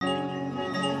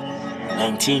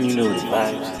19, you know the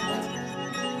vibes.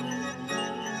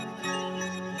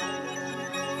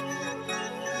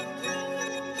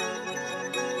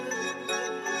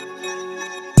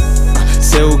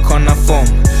 Say uko na form,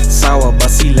 sawa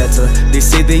basi letter. They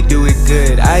say they do it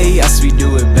good, I ask we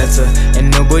do it better.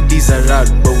 And nobody's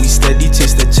around, but we steady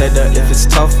chase the cheddar. If it's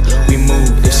tough, we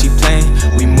move. If she playing,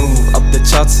 we move. Up the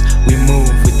charts, we move.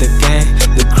 With the gang,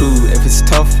 the crew. If it's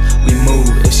tough, we move.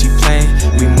 If she playing,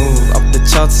 we move. Up the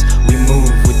charts, we move.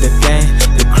 With the gang,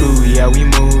 the crew. Yeah, we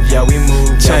move. Yeah, we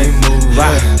move. Yeah, we move.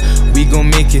 We gon'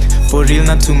 make it, for real,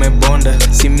 not to my bonda.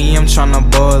 See me, I'm tryna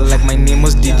ball, like my name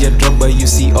was Didier Drogba. You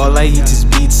see, all I eat is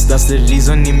beats, that's the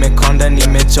reason nimekonda,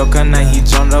 nimechoka na hii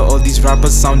genre. All these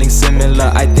rappers sounding similar,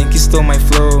 I think he stole my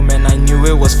flow, man, I knew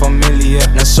it was familiar.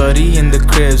 Now shorty in the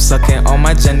crib, sucking on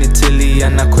my genitalia.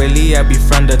 Na kweli I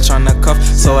befriend her, tryna cuff,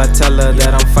 so I tell her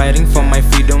that I'm fighting for my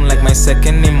freedom, like my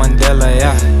second name Mandela,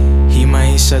 yeah. Hii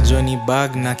maisha Johnny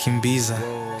Bag na kimbiza,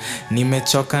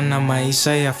 nimechoka na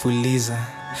maisha ya fuliza.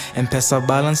 M-Pesa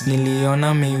balance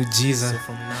niliona miujiza.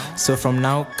 So from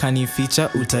now kani feature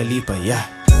utalipa, yeah.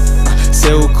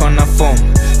 Say uko na form,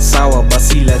 sawa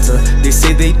basi letter. They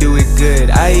say they do it good,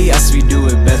 I ask we do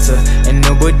it better. And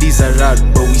nobody's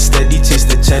around, but we steady chase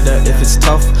the cheddar. If it's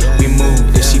tough, we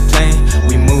move. If she playing,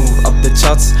 we move. Up the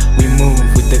charts, we move.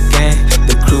 With the gang,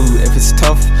 the crew. If it's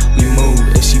tough, we move.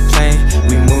 If she playing,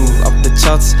 we move. Up the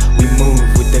charts, we move.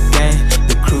 With the gang,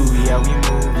 the crew. Yeah, we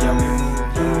move. Yeah, we move.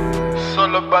 It's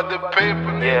all about the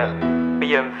paper. Yeah,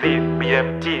 BMV,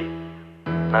 BMT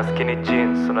na skinny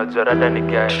jeans, unajua rada ni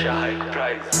gani.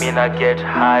 Mina get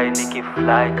high,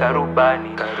 nikifly karubani.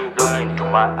 Look into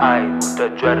my eye,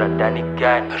 utajua rada ni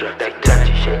gani.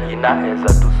 Sitajishe inaeza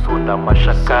tusunda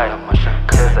mashakani.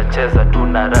 Cheza tu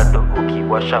na rado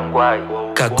ukiwa shangwai.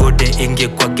 Kagode inge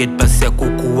kwa get pasi ya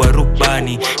kukuwa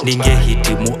rubani. Ninge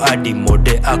hitimu adi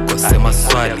mode ako sema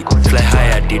swali. Fly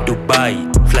high hadi Dubai,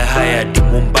 fly high hadi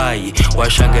Mumbai.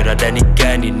 Washange rada ni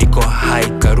gani, niko high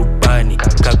karubani.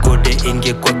 Kagode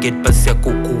inge kwa get pasi ya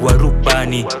kukuwa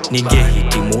rubani. Ninge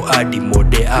hitimu adi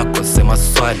mode ako sema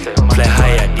swali. Fly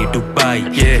high hadi Dubai,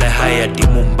 fly high hadi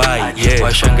Mumbai.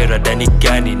 Washange rada ni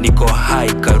gani, niko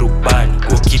high karubani.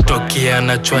 Ukitokea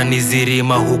na chwani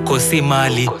zirima huko si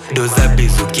mali. Doza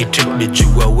bizu kitrip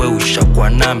bijua we ushakwa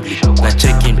nambli. Na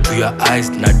check into your eyes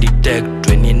na detect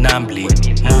weni nambli.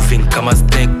 Moving kama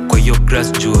snake kwa yo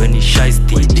grass jua ni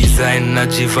shiesty. Design na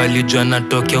jivali jua na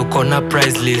toke uko na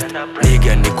price list.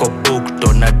 Nigga niko booked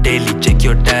on a daily, check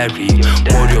your diary.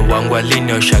 Morio wangu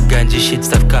aline oshaganji shit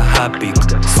stuff ka happy.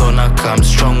 So na come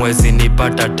strong wezi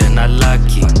nipata tena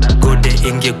lucky. Gode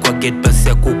inge kwa get pasi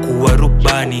ya kukuwa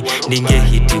rubani. Ninge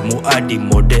hitimu adi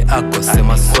mode ako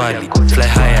sema swali. Fly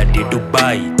high hadi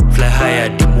Dubai, fly high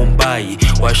hadi Mumbai.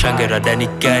 Washange rada ni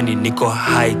gani, niko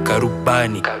high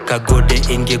karubani. Kagode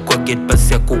inge kwa get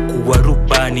pasi ya kukuwa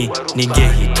rubani. Ninge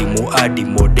hitimu adi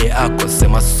mode ako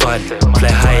sema swali. Fly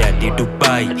high hadi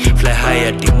Dubai, fly high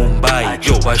hadi Mumbai.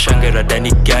 Washange rada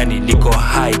ni gani, niko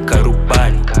high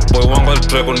karubani. Boy wangu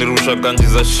alitry kunirusha ganji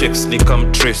za shakes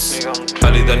nikamtrace.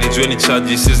 Alidhani jue ni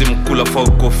charge, sizi mkula for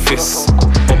uko face.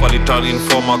 Pop alitali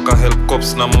informa ka help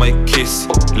cops na my case.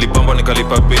 Libamba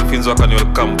nikalipa bail fins wakani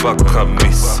welcome back ka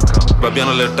miss.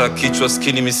 Babiana leta kichwa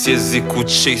skinny misiezi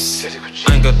kuchase.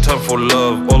 I ain't got time for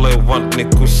love, all I want ni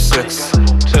kusex.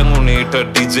 Tengu niita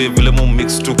DJ vile mu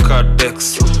mix to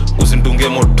Cardex. Usindunge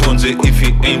motonje if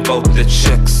he ain't about the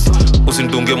checks.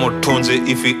 Usindunge motonje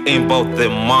if he ain't about the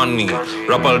money.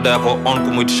 Rapal dako on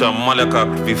kumwitisha mali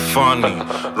akakvifani.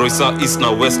 Roysa east na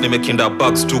west nimekinda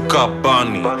bags to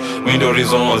Kabani. Mindo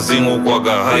reason wazingu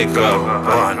kwa high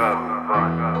karubani.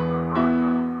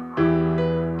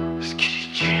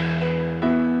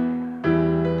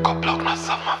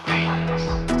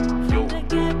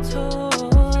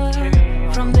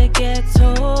 From the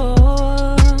ghetto,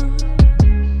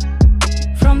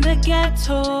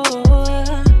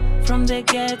 from the ghetto, from the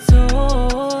ghetto,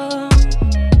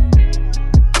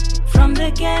 from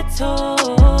the ghetto,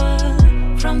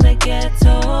 from the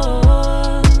ghetto,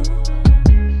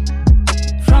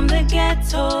 from the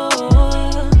ghetto,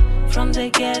 from the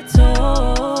ghetto.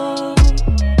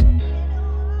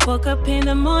 Woke up in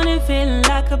the morning feeling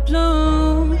like a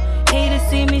bloom. Hate to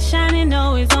see me shining,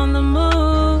 always on the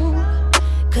move.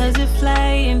 Cause we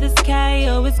fly in the sky,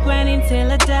 always grinding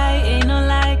till I die. Ain't no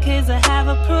lie, cause I have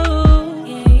a proof.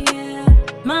 Yeah, yeah.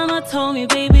 Mama told me,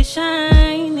 baby,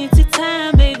 shine. It's your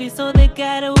time, baby, so they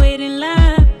gotta wait in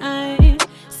line.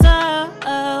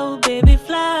 So, baby,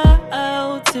 fly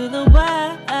out to the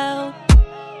wild.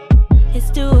 It's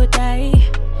do or die,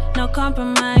 no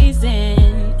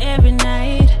compromising. Every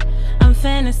night, I'm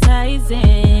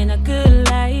fantasizing a good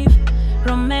life,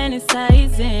 romantic.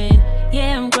 fantasizing.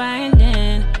 Yeah, I'm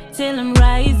grinding till I'm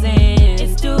rising.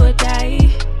 It's do or die,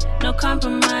 no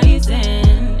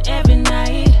compromising. Every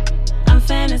night I'm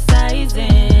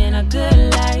fantasizing a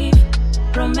good life,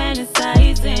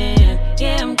 romanticizing.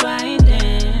 Yeah, I'm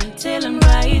grinding till I'm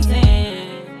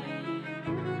rising,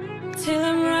 till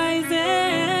I'm rising.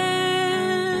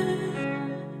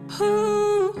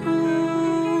 Ooh,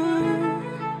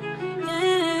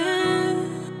 yeah.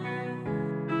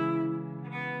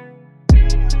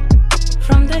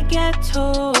 From the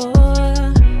ghetto,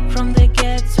 from the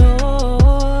ghetto,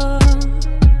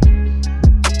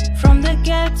 from the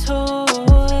ghetto,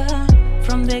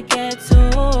 from the ghetto,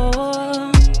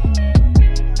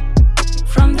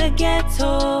 from the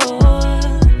ghetto,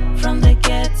 from the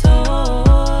ghetto,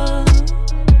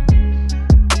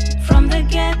 from the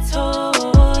ghetto,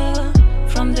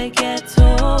 from the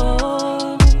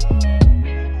ghetto.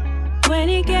 When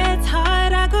it gets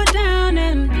hard, I go down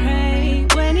and pray.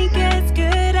 When it gets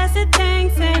good, I say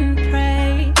thanks and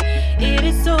pray. It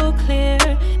is so clear,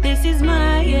 this is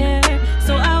my year,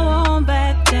 so I won't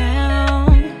back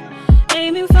down.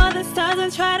 Aiming for the stars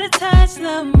and try to touch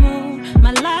the moon.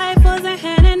 My life wasn't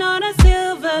handing on a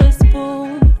silver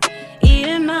spoon. It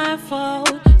ain't my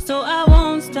fault, so I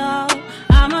won't stop.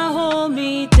 I'ma hold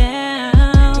me down.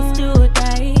 It's do or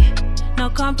die, no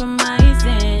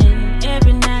compromising.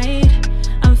 Every night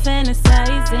I'm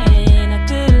fantasizing a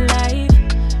good life,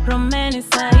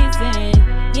 romanticizing.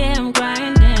 Yeah, I'm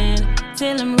grinding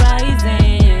till I'm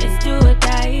rising. It's do or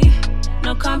die,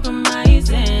 no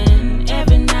compromising.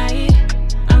 Every night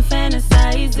I'm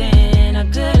fantasizing a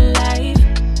good life,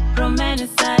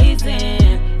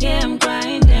 romanticizing. Yeah, I'm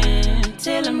grinding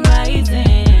till I'm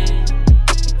rising.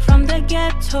 From the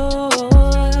ghetto,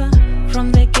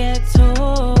 from the ghetto,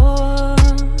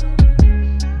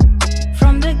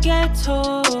 from the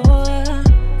ghetto,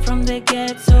 from the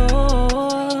ghetto,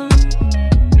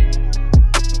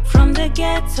 from the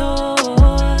ghetto,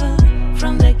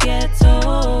 from the ghetto,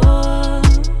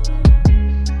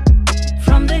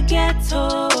 from the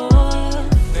ghetto.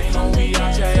 They know we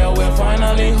out here, we're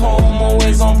finally home.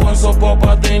 Always on point, so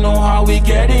proper, they know how we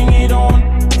getting it on.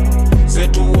 Say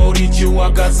to you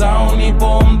wakazaoni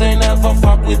bomb. They never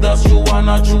fuck with us, you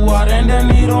wanna and then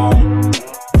it on.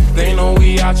 They know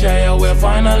we out here, we're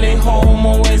finally home.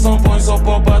 Always on point, so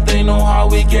proper, they know how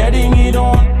we getting it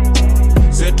on.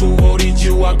 Say to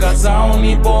you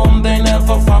wakazaoni bomb. They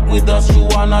never fuck with us, you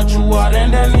wanna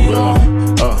and then it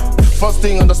on. First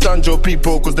thing, understand your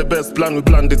people, cause the best plan, we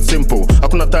planned it simple.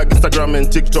 Hakuna tag Instagram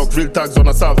and TikTok, real tags on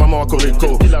a serve, ama wako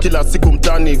riko. Kila siku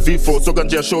mtani vifo, so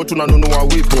ganjia show tunanunua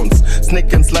weapons.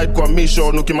 Snake and slide kwa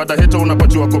mission, ukimada heta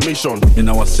unapatiwa commission.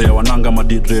 Ninawasea wananga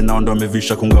madidre, na ndo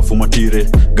amevisha kungafu matire.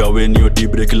 Gaweni yo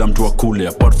dibre, kila mtu wa kule,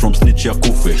 apart from snitch ya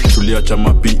kufe. Tuliacha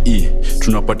ma-PE,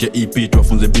 tunapatia EP,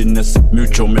 tuwafunze business.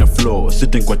 Mutual mea flow,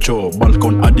 sitting kwa choo,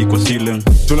 balcon adi kwa ceiling.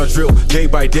 Tuna drill day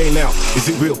by day now, is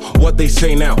it real, what they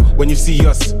say now? When you see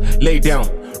us, lay down,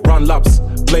 run laps,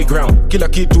 playground. Kila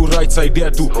kitu right side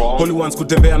there too. Holy ones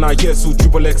kutembea na Yesu,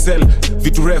 triple XL,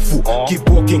 vitu refu, keep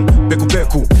walking, beku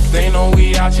beku. They know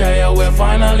we out here, we're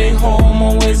finally home.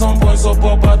 Always on point, so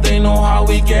proper, they know how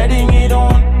we getting it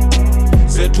on.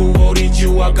 Say to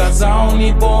you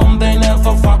wakazaoni bomb. They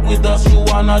never fuck with us, you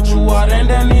wanna and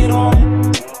then it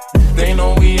on. They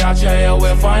know we out here,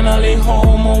 we're finally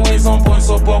home. Always on point,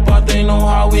 so proper, they know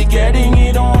how we getting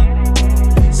it on.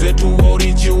 Say to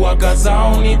you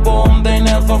wakazaoni bomb. They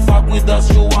never fuck with us,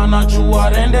 you wanna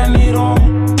and then it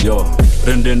on. Yo,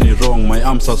 rende ni wrong, my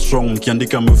arms are strong.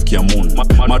 Mkiandika mufkia moon.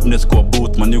 Madness kwa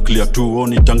booth, ma nuclear 2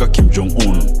 oni tanga Kim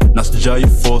Jong-un. Nasjai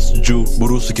force juu,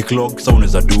 burusi kiklog, sa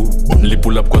uneza do.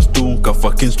 Nilipull up kwa stu, ka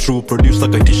fucking true. Producer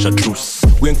kaitisha truce.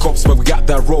 We in cops, but we got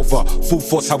that rover. Full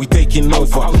force, how we taking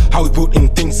over. How we putting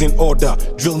things in order.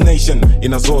 Drill nation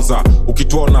in Azosa.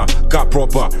 Ukituona, got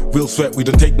proper. Real sweat, we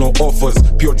don't take no offers.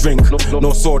 Pure drink,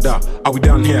 no soda. Are we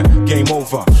down here? Game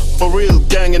over. For real,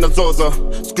 gang in Azosa.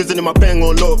 Squeezing in my bang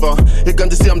all over. You can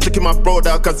just see I'm taking my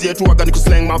brother. Cause yetu wagani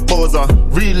kuslang my poser.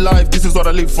 Real life, this is what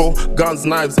I live for. Guns,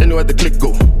 knives, anywhere the click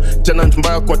go. Tenant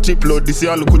mbaya kwa triplo. Disi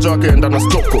alu kuja wake enda na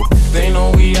stoko. They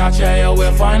know we out here,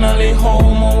 we're finally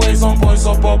home. Always on point,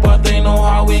 so proper, they know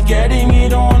how we getting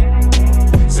it on.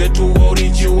 Say to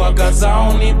you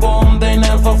wakazaoni bomb. They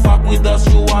never fuck with us,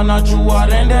 you wanna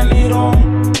and then it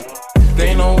on.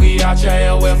 They know we out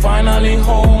here, we're finally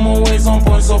home. Always on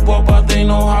point, so proper, they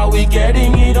know how we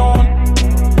getting it on.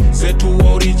 Say to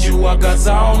you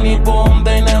wakazaoni bomb.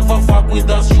 They never fuck with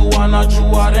us, you wanna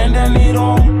and then it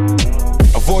on.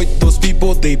 I Avoid those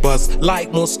people, they buzz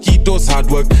like mosquitoes. Hard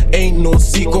work ain't no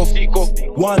secret.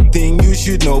 One thing you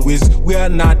should know is we are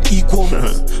not equal.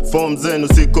 Form zenu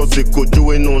siko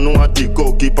juu inunua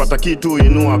tiko. Kipata kitu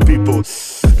inua people.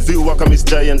 Ziwa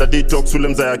kamisdai enda detox. Ule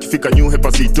mzaya kifika new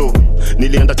hepasito.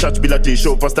 Nilienda church bila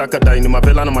tisho. Pasta kadai ni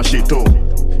mavela na mashito.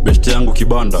 Beste yangu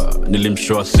kibanda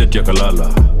nilimshoa seti ya kalala.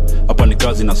 Hapa ni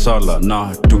kazi na sala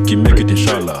na tukimake it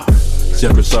inshallah. Si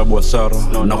atuhesabu hasara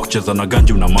na kucheza na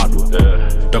ganji unamadwa.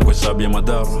 Tutakuhesabu ya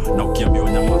madhara na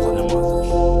ukiambiwa nyamaza.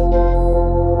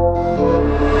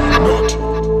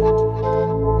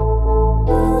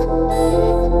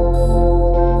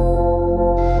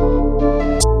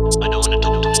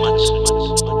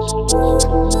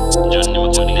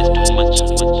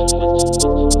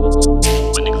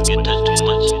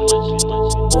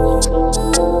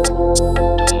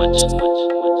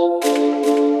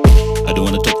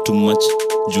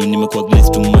 Juu nimekuwa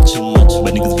glazed too much.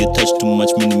 But niggas get touched too much.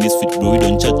 Mini misfit bro, we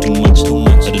don't chat too much. I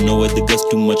don't know why the gas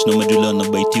too much. No madula na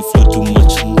baiti flow too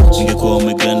much. Ningekuwa on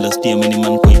my grand last year. Many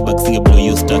man kwa ibag singe blow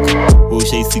your stack.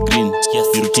 Usha isi green,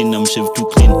 the routine I'm shave too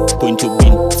clean. Point your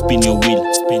bean, spin your wheel.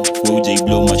 Uja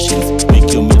blow machines.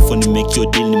 Make your meal funny, make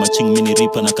your deal. Ni maching mini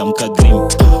ripa na kamka green.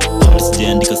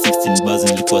 Sijaandika 16 bars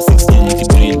nilikuwa 16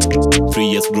 nikidrill. 3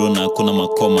 years bro na kuna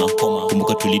makoma.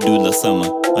 Kumbuka tulidu la summer.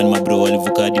 And my bro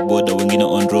walivuka hadi border. Wengine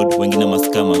on road, wengine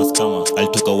maskama.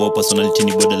 Alitoka war personality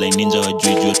ni borderline ninja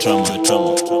wajui juu trauma.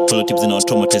 Follow tips in our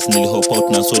trauma test nili hop out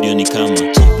na sodio ni kama.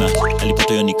 Na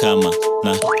alipata yo ni kama.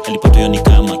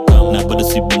 Na bado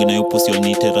si bungi na yo pussy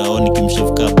wanitera au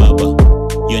nikimshevuka baba.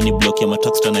 Yo ni block ya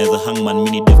mataxtra naeza hangman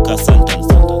mini dev ka santan.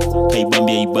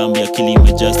 Kaibambi akili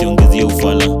imejaa siongezia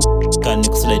ufala. Kani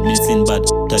kuslide mini sin bad.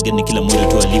 Target ni kila moja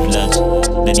tu wa live large.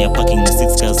 Ndani ya parking ni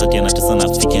 6 cars ati anatesa na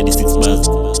afiki hadi 6 bars.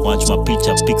 Watch my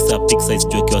picture, pick size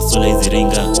joke wa sola hizi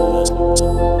ringa.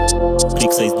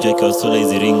 Pick size joke wa sola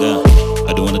hizi ringa.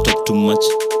 I don't wanna talk too much.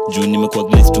 Juu nimekuwa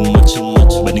glazed too much.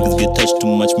 But niggas get touched too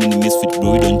much. Mini misfit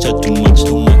bro, we don't chat too much.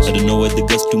 I don't know why the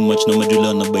gas too much. No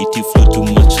madula na baiti flow too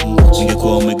much.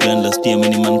 Ningekuwa on my grand last year.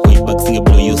 Many man kwa ibag singe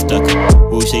blow your stack.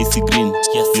 Usha isi green,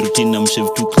 the routine I'm shave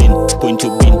too clean. Point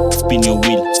your bean, spin your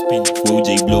wheel.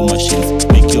 Uja blow machines.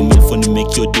 Make your meal funny,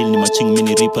 make your deal. Ni maching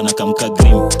mini ripa na kamka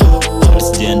green.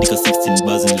 Sijaandika 16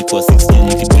 bars nilikuwa 16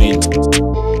 nikidrill.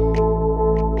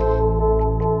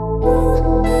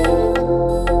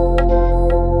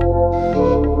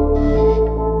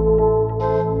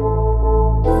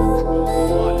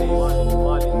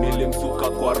 Nilimsuka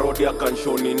kwa road ya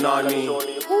kanshoni nani.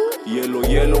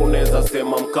 Yellow unaweza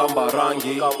sema mkamba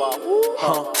rangi.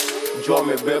 Jua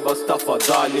amebeba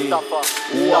stafadhali.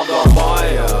 Uwaga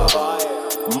mbaya.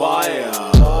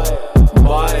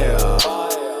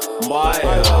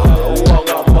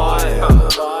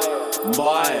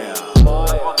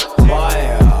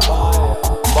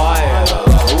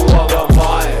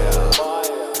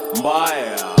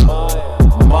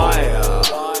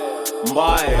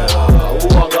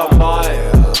 Uwaga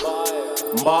mbaya.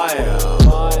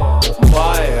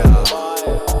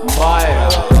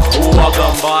 Uwaga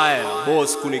mbaya.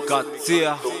 Boss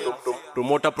kunikatia.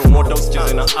 Promoter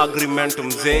usicheze na agreement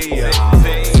mzee.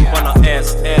 Super na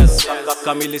SS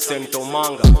Kamili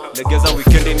Sentomanga. Legeza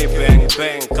weekendi ni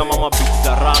bang kama mabits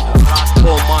za rap.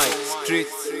 Oh my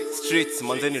streets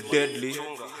manzeni deadly.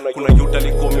 Kuna youth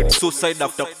ali commit suicide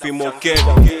after kupima ukedi.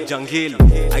 Jangili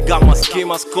I got my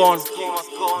schemers con.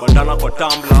 Bandana kwa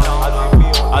Tumblr.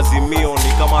 Azimio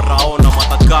ni kama rao na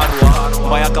matakarwa.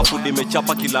 Mbaya kafudi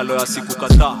imechapa kilalo ya siku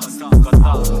kadhaa.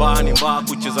 Mbaya ni mbaya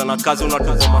kucheza na kazi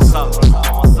unatupa masaa.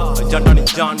 Janta ni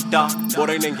janta,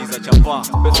 bora inaingiza chapa.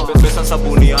 Pesa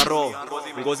sabuni ya roho.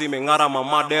 Ngozi imeng'ara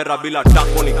mamadera bila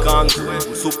tako ni kanzu.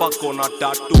 Msupa kona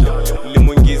tatu.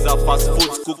 Nilimuingiza fast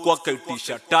foods kuku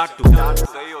akaitisha tatu.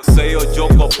 Sayo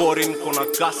joko foreign kuna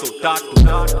kaso tatu.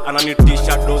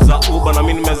 Ananitisha doza uba na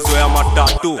mimi nimezoea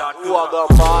matatu. Uwaga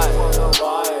mbaya.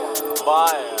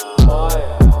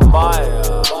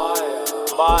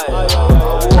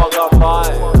 Uwaga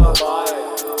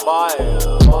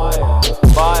mbaya.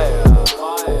 Ay.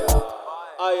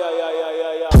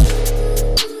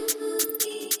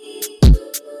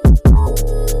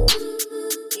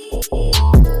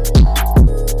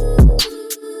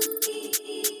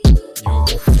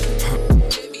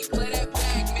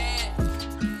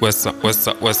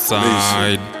 West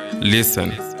side.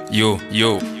 Listen, yo,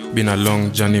 been a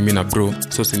long journey, mina bro.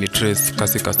 So sini trace,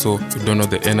 kasi kaso. You don't know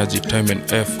the energy, time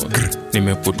and effort.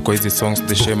 Nime put kwa hizi songs,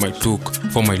 the shame I took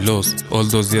for my loss. All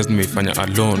those years nimeifanya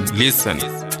alone. Listen,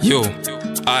 yo,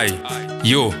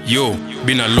 Yo,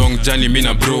 been a long journey,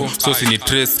 mina bro. So sini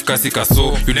trace, kasi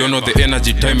kaso. You don't know the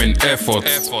energy, time and effort.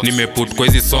 Nimeput kwa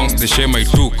hizi songs, the shame I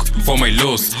took for my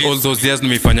loss. All those years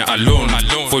nimefanya alone.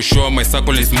 For sure my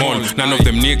circle is small, none of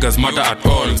them niggas matter at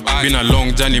all. Been a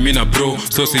long journey, mina bro.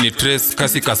 So sini trace,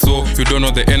 kasi kaso. You don't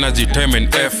know the energy, time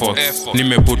and effort.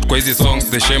 Nimeput kwa hizi songs,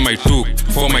 the shame I took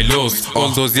for my loss. All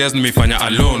those years nimefanya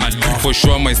alone. For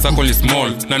sure my circle is small,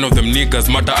 none of them niggas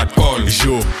matter at all.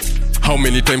 How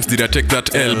many times did I take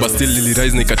that L? But still Lily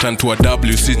rise nika turn to a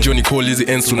W. See Johnny Cole easy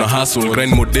ends tuna hustle.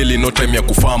 Grind modeli no time ya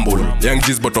kufumble. Young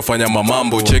G's but wafanya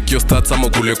mamambo. Check your stats ama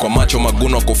kule kwa macho.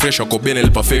 Maguno wako fresh wako Benel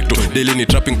perfecto. Daily ni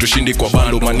trapping tushindi kwa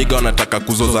bando. Maniga wanataka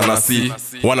kuzoza na si.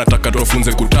 Wanataka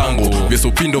tuwafunze kutango.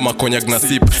 Vyeso pindo makonyak na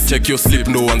sip. Check your sleep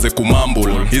ndo wanze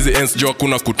kumumble. Hizi ends jo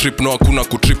hakuna kutrip no hakuna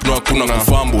kutrip no hakuna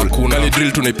kufumble. Kani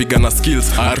drill tunaipiga na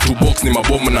skills. R2 box ni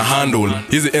mabomu na handle.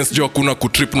 Hizi ends jo hakuna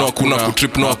kutrip no hakuna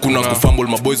kutrip no hakuna fumble.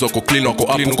 My boys wako clean wako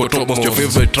up uko top most your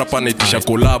favorite rapper naitisha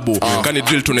collabo. Kani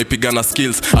drill tunaipiga na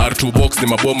skills. R2 box ni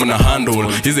mabomu na handle.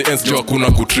 Hizi ends jo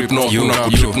hakuna kutrip no hakuna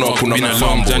kutrip no hakuna been a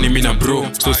long journey mina bro.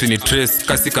 So sini trace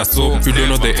kasi kaso. You don't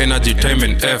know the energy, time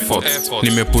and effort.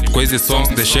 Nimeput kwa hizi songs,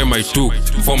 the shame I took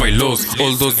for my loss.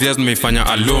 All those years nimefanya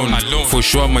alone. For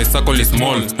sure my circle is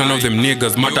small, none of them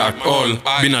niggas matter at all.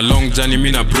 Been a long journey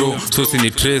mina bro. So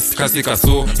sini trace kasi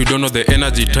kaso. You don't know the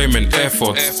energy, time and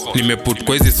effort. Nimeput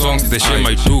kwa hizi songs, the shame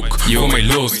I took for my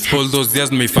loss. All those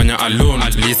years nimefanya alone.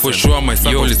 For sure my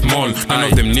circle is small, none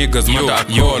of them niggas matter at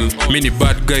all. Mini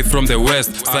bad guy from the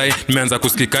west. Sai nimeanza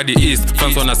kusikikadi east.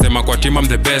 Fans wanasema kwa team I'm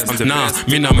the best. Nah,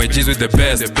 mina my G's with the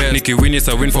best. Niki win is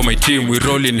a win for my team. We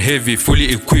rolling heavy,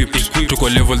 fully equipped. Tuko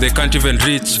level they can't even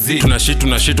reach. Tuna shit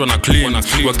wana clean.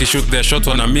 Wakishoot their shots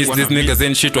wana miss. These niggas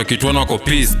ain't shit wakituona wako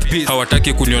pissed.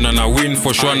 Hawataki kuniona na win.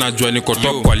 For sure najua niko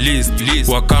top kwa list.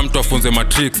 Wakam tuwafunze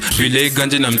matrix. Vile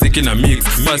ganje na mziki na mix.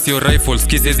 Pass your rifles,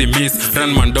 kiss as miss.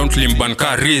 Run man down limban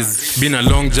carries. Been a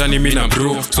long journey mina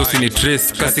bro. So sini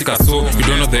trace, kasi kaso. You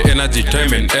don't know the energy,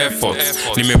 time and effort.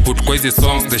 Nimeput kwa hizi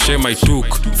songs, the shame I took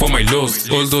for my loss.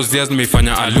 All those years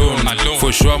nimefanya alone.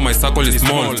 For sure my circle is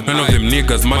small, none of them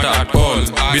niggas matter at all.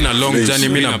 Been a long journey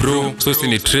mina bro. So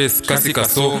sini trace, kasi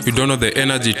kaso. You don't know the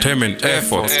energy, time and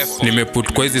effort.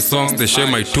 Nimeput kwa hizi songs, the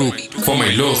shame I took for my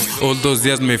loss. All those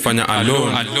years nimefanya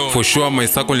alone. For sure my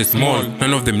circle is small,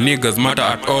 none of them niggas matter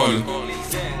at all.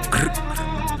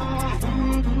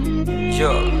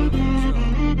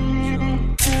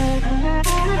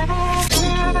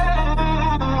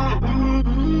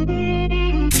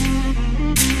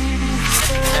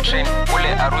 Train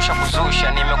ule Arusha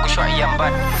kuzusha nimekushwa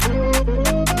iambani.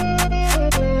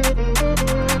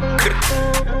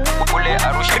 Ule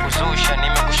Arusha kuzusha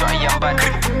nimekushwa iambani.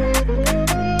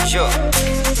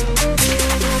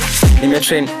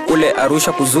 Nimetrain ule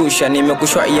Arusha kuzusha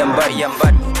nimekushwa iambani.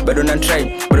 Bado na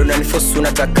try, bado na niforce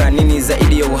unataka nini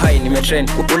zaidi ya uhai. Nimetrain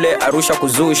ule Arusha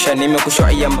kuzusha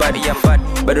nimekushwa iambani.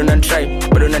 Bado na try,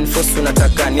 bado na niforce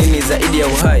unataka nini zaidi ya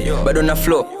uhai. Bado na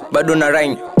flow, bado na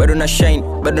rhyme, bado na shine,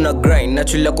 bado na grind.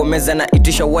 Natulia kwa meza na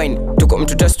itisha wine. Tuko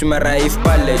mtu test tumaraif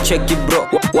pale. Check it bro,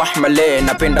 wahmale.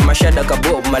 Napenda mashada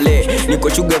kabob male. Niko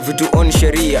chuga vitu on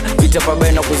sheria. Vita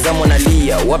pabaye na kuzamo na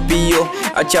lia. Wapi yo,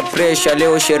 acha pressure.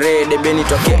 Leo sherehe, debeni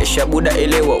tokesha. Buda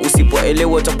elewa,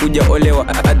 usipoelewa utakuja olewa.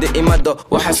 Ade imado,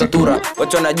 wahasatura.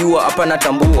 Watu wanajua, hapa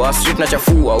natambua. Street na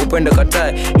chafua, upende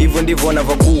katae. Hivyo ndivyo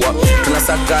wanavyokuwa.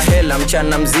 Tunasaka hela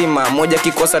mchana mzima. Moja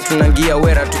kikosa tunangia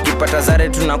wera. Tukipata zare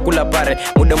tunakula pare.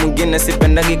 Muda mwingine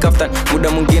sipendagi kaftan, muda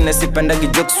mwingine sipendagi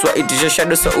jokes. Itisha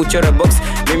shadow so uchore box.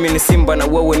 Mimi ni simba na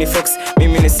wewe ni fox.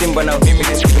 Mimi ni simba na mimi ni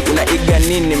simba. Unaiga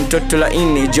nini mtoto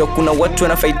laini? Jo kuna watu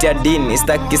wanafaitia dini.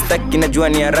 Staki najua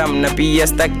ni haram. Na pia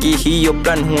staki hiyo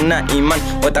plan huna iman.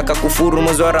 Wataka kufuru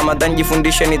mwezi wa Ramadhan.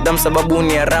 Jifundisha nidhamu sababu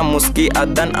ni haramu. Ski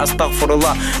adhan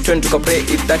astaghfirullah. Twende tukapray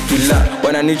itakila.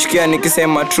 Wananichukia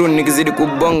nikisema true. Nikizidi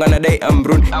kubonga na dai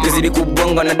amrun. Nikizidi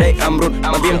kubonga na dai amrun.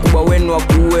 Mabia mkubwa wenu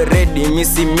wakuwe ready.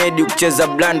 Misi medi kucheza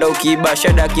blanda. Ukiiba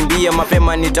shada kimbia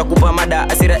mapema nitakupa mada.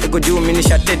 Asira iko juu mini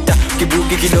shateta.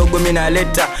 Kibuki kidogo mina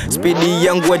leta. Speedi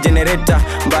yangu wa generator.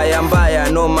 Mbaya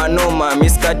noma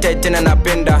miskate tena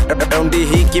napenda. Raundi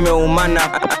hii kimeumana.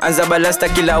 Anza balasta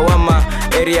kila wama.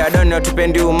 Area down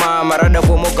watupendi umaa. Marada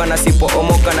kuomoka na sipo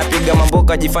omoka. Napiga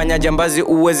mamboka jifanya jambazi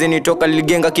uwezi nitoka.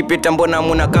 Ligenga kipita mbona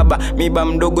munakaba. Miba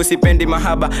mdogo sipendi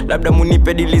mahaba. Labda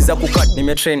munipe dili za kukat.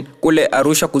 Nimetrain kule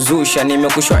Arusha kuzusha.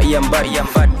 Nimekushwa iambari.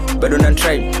 Bado na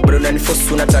try, bado na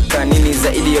niforce unataka nini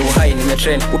zaidi ya uhai.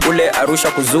 Nimetrain kule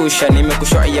Arusha kuzusha.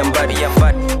 Nimekushwa iambari.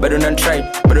 Bado na try,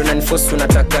 bado na niforce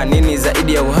unataka nini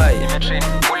zaidi ya uhai. Nimetrain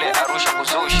kule Arusha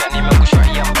kuzusha. Nimekushwa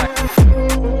iambari.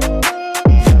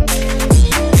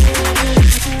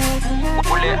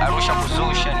 Kule Arusha kuzusha.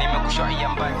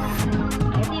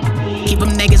 Keep them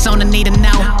niggas on the need to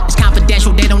know. It's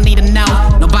confidential, they don't need to know.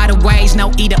 No by the ways,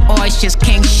 no either or. It's just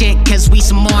king shit, cause we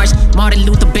some Mars. Martin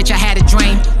Luther, bitch, I had a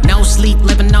dream. No sleep,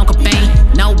 living on caffeine.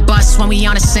 No bus when we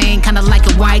on the scene. Kinda like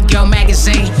a white girl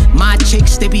magazine. My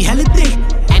chicks, they be hella thick.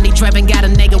 And they drippin', got a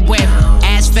nigga whip.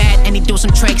 Ass fat, and he do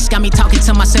some tricks. Got me talking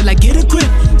to myself like, get a grip.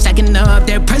 Stacking up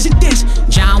their presidents.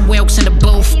 John Wilkes in the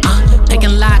booth.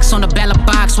 Picking locks on the ballot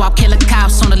box while killing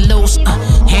cops on the loose.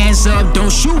 Hands up,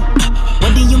 don't shoot.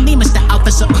 What do you mean, Mr.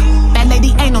 Officer? That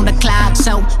lady ain't on the clock,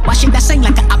 so why should I sing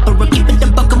like an opera? Keep it the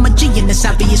buck of my G and it's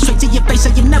obvious. Straight to your face, so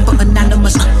you're never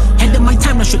anonymous. End of my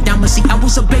time, no shit down. See, I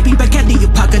was a baby back at the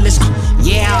apocalypse.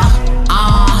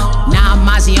 Now I'm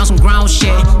Mozzie on some grown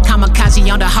shit.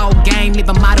 Kamikaze on the whole game, leave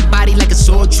 'em out of body like a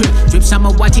sword trip. Drip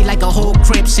Samawati like a whole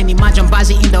crib. Sini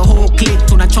Majambazi in the whole clip.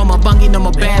 Tunachoma bangi, no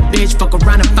more bad bitch. Fuck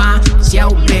around and find it's yo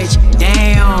bitch.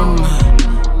 Damn,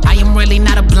 I am really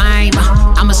not a blame.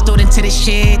 I'm a student to this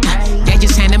shit. They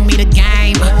just handed me the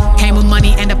game. Came with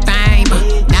money and the fame.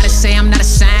 Now to say I'm not the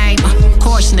same. Of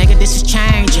course, nigga, this is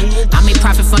change. I made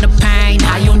profit from the pain.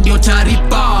 Hay un dio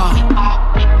taripa.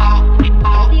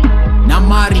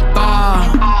 Namaripa.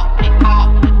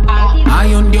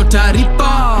 Hay un dio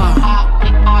taripa.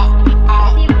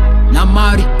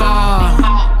 Namaripa.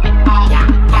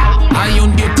 Hay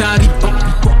un dio taripa.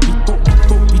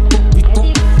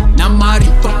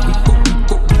 Namaripa.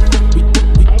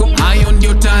 Hay un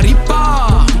dio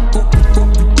taripa.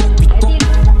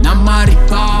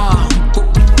 Namaripa.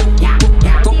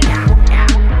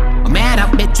 Mad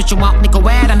up, bitch, what you want, niko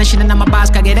wera. Nashina na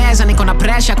mabas kagereza. Niko na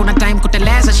pressure, kuna time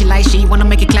kuteleza. She like she wanna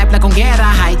make it clap like ongera.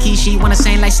 High key, she wanna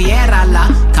sing like Sierra La.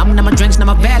 Come na my drinks, na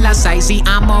my bella side. See,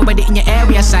 I'm already in your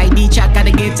area side. D-Chat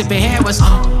gotta get to the heroes.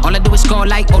 All I do is score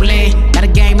like Ole. Got a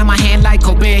game in my hand like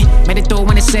Kobe. Made it through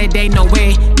when they said they no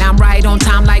way. Now I'm right on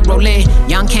time like Rolé.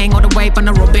 Young king all the way from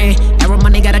the Robé. Arrow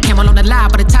money got a camel on the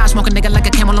lot. By the top, smoke a nigga like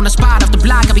a camel on the spot. Off the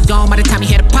block, I be gone by the time he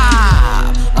hit a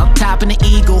pop. Up top in the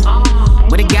eagle.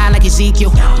 With a guy like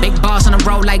Ezekiel. Big boss on the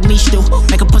road like Mishtu.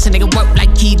 Make a pussy nigga work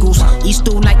like Eagles. East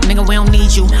stool like nigga, we don't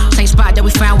need you. Same spot that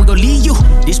we found, we gon' leave you.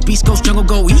 This beast goes jungle,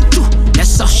 go eat you.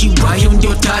 That's all she want. Hay un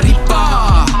dio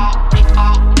taripa.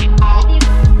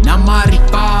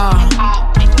 Namaripa.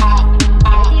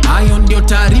 Hay un dio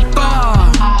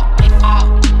taripa.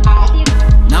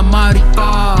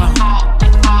 Namaripa.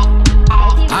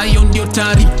 Hay un dio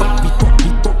taripa.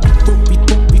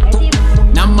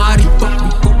 Namaripa.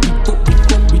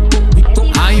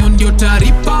 Hay un dio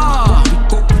taripa.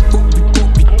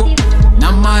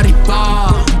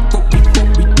 Namaripa.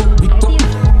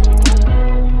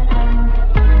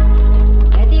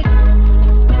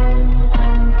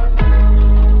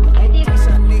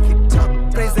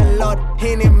 Praise the Lord,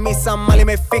 hini misa mali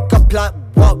mefika plot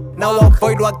walk. Now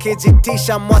avoid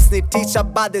wakijitisha mwasni teacher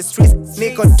by the streets.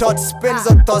 Niko taught spins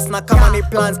on thoughts na kama ni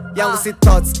plans yangu si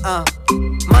thoughts.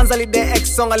 Manzali de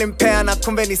ex song alimpea na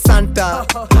kumbe ni Santa.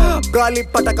 Bro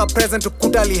alipata ka present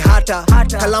ukuta lihata.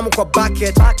 Kalamu kwa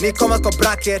bucket, ni koma kwa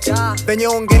bracket. Venye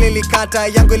ongeli likata,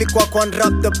 yangu ilikuwa kwa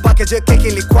unwrap the package. Keki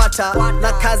ilikwata,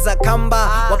 na kaza kamba.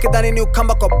 Wakidhani ni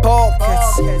ukamba kwa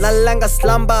pockets. Na lenga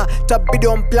slamba, tabidi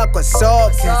ompla kwa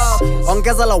sockets.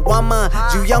 Ongeza lawama,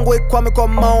 juu yangu ikwame kwa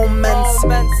moments.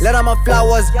 Leta my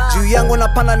flowers, juu yangu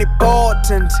napanda ni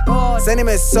potent. Seni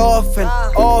me soften,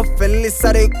 often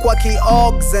lisari kwa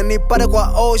ki-oxen. Nipate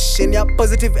kwa ocean, ya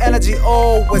positive energy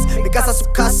always. Nikasa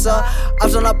sukasa,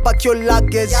 after na pack your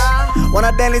luggage.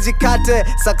 Wanadeni jikate,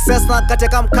 success na kate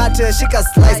kamkate. Shika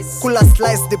slice, kula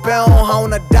slice, depend on how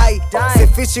na die. Say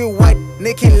fishy white,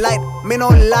 Nicky light, me no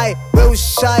lie. We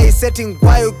shy, setting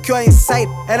why ukiwa inside.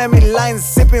 Enemy lines,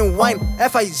 sipping wine,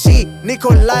 FIG, Nico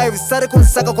live. Sari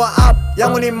kunsaka kwa app,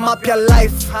 yangu ni map ya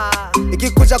life.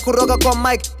 Ikikuja kuroga kwa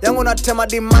mic, yangu natema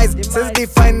demise. Says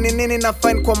define ni nini na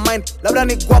fine kwa mind. Labda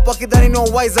ni guapo kidhani ni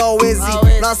wise au wezi.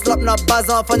 Na slap na buzz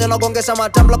na wafanya na gongesha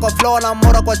matambla kwa floor na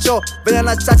mora kwa show. Venye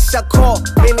na chachisha core,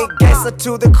 mini gangster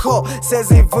to the core. Says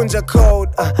he vunja code,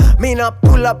 me na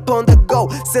pull up on the go.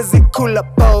 Says he cool up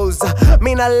pose,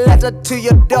 me na letter to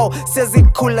your door. Says he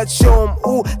cool at shome,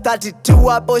 ooh 32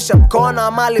 hapo shop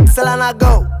kona mali msela na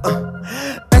go.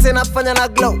 Pesa nafanya na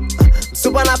glow,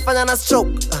 msupa nafanya na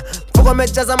stroke. Fuko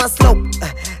mejaza ma slope,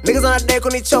 niggas on a day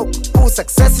kuni choke. Ooh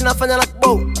success inafanya na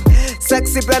bow.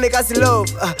 Sexy pia nikasi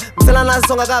love, msela na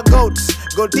songa ka goat.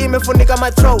 Gold imefunika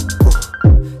my throat.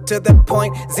 To the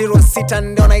point, 06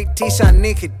 ndio naitisha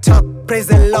nikitalk. Praise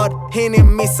the Lord, hini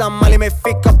misa mali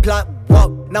mefika plot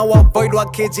walk. Now avoid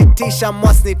wakijitisha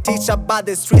mwasni teacher by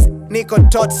the streets. Niko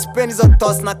taught spins on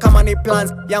thoughts na kama ni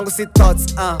plans yangu si thoughts.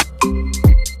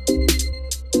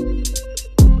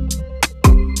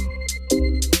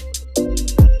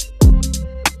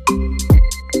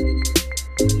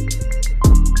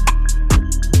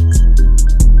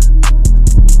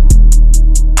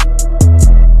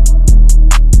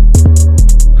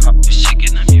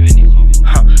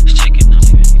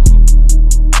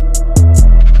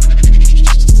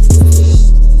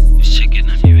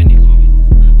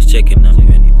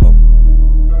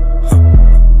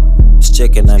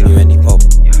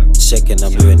 usicheke na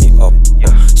miwe ni op.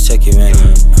 Usicheke man.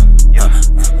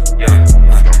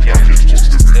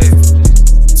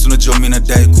 Sunajua mina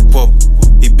dai kupop.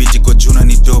 Ibiti kwa juna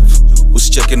ni dope.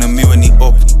 Usicheke na miwe ni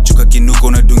op. Chuka kinuko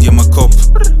unadungia makop.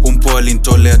 Umpo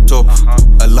alintolea top.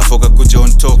 Alafu akakuja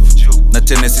on top. Na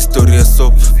tena story ya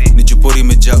soap. Ni jupori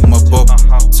imejaa mabop.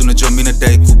 Sunajua mina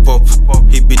dai kupop.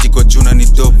 Ibiti kwa juna ni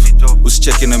dope.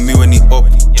 Usicheke na miwe ni op.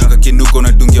 Chuka kinuko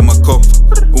unadungia makop.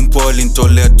 Umpo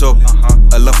alintolea top.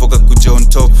 Alafu akakuja on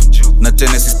top. Na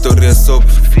tena story ya soap.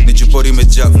 Ni jupori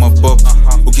imejaa mabop.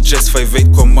 Ukitrace 58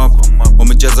 kwa map.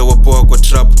 Wamejaza wapoa kwa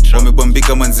trap.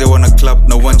 Wamebambika manze wana club.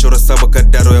 Na wanchora saba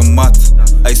kadaro ya math.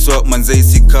 I swear manze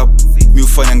isi cup. Mi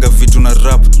ufanyanga vitu na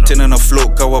rap. Tena na flow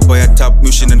kawaba ya tap. Mi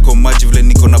ushinen kwa maji vile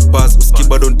niko na buzz. Uski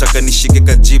bado ntaka nishike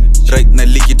kajip. Right na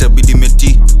liki tabidi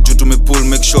meti. Juu tumepull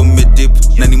make sure mmedip.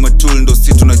 Na ni matul ndo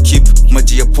si tuna keep.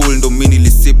 Maji ya pool ndo mini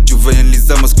lisip. Juu venye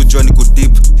nilizama sikujua ni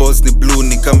kudip. Balls ni blue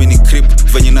ni kami ni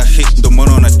creep. Venye na hit ndo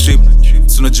mono na trip.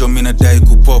 Sunajua mina dai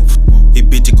kupop.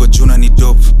 Ibiti kwa juna ni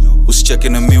dope. Usicheke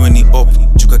na miwe ni op.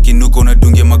 Chuka kinuko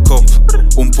unadungia makop.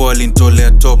 Umpo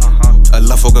alintolea top.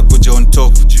 Alafu akakuja on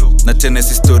top. Na tena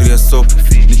story ya soap.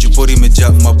 Ni jupori imejaa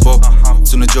mabop.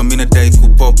 Sunajua mina dai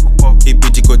kupop.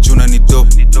 Ibiti kwa juna ni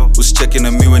dope. Usicheke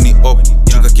na miwe ni op.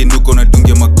 Chuka kinuko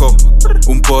unadungia makop.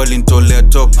 Umpo alintolea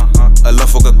top.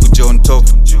 Alafu akakuja on top.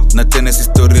 Na tena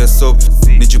story ya soap.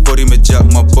 Ni jupori imejaa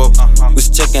mabop.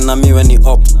 Usicheke na miwe ni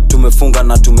op. Tumefunga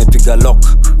na tumepiga lock.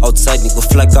 Outside niko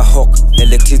fly ka hawk.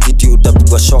 Electricity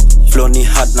utapigwa shock. Flow ni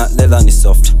hard na leather ni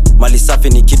soft. Mali safi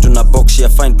ni kitu na box. She a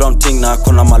fine brown thing na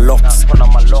akona malocks.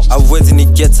 Awezi ni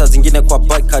get saa zingine kwa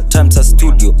bike at times a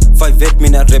studio. 5-8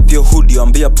 mina rap yo hoodie.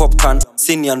 Ambia popcorn,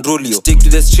 sini and rulio. Stick to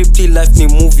the strip till life ni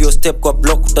move yo. Step kwa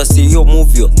block utasi yo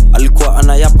move yo. Alikuwa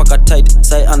anayapa ka tight.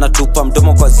 Sai anatupa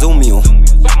mdomo kwa zoom yo.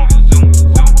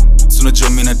 Sunajua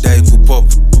mina dai kupop.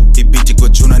 Ibiti kwa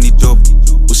juna ni dope.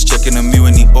 Usicheke na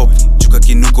miwe ni op. Chuka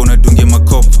kinuko unadungia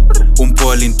makop.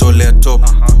 Umpo alintolea top.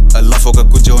 Alafu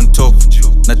akakuja on top.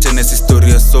 Na tena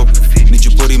story ya soap. Ni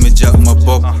jupori imejaa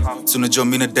mabop. Sunajua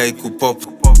mina dai kupop.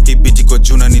 Ibiti kwa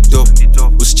juna ni dope.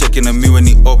 Usicheke na miwe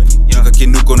ni op. Chuka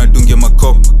kinuko unadungia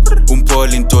makop. Umpo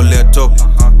alintolea top.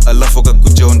 Alafu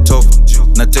akakuja on top.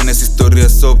 Na tena story ya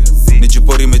soap. Ni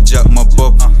jupori imejaa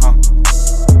mabop.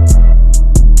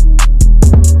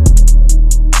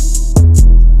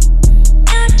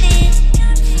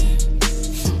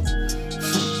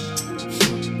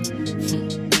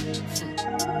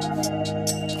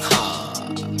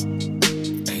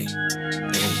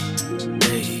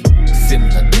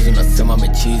 Sema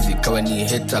mechizi kawe ni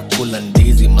heta kula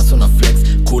ndizi masona flex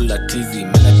kula tizi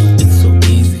man I do it so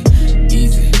easy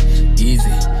easy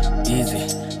easy easy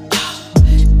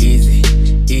easy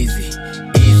easy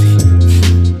easy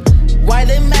why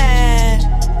they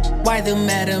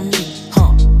mad at me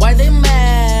huh why they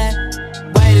mad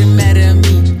at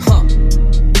me huh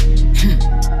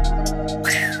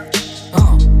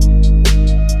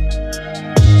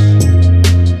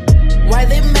why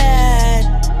they mad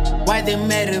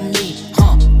at me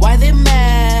huh why they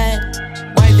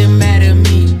mad at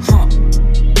me huh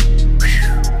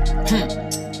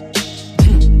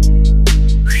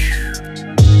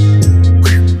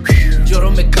Joro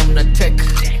me come na tech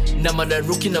na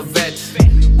madaruki na vet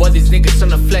while these niggas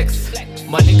tryna flex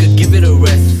my nigga give it a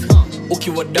rest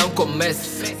ukiwa down kwa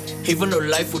mess even though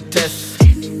life will test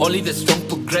only the strong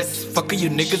progress fuck you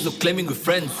niggas who claiming we're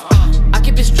friends I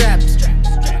keep it strapped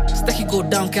Staki go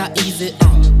down, can't easy.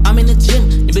 I'm in the gym,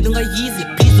 nimedunga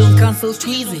Yeezy. Please don't cancel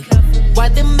Tweezy. Why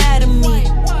they mad at me?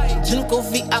 Junko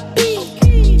VIP.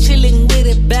 Chilling with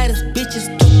the baddest bitches,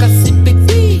 took a sip of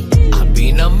tea. I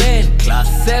been a man, class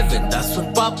 7. That's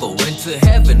when Papa went to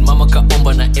heaven. Mama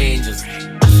kaomba na angels.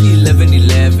 I see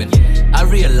 11-11. I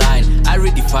realign, I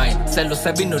redefine. Salo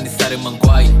sabino ni sare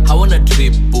mangwai. I wanna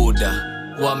drip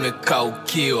Buddha.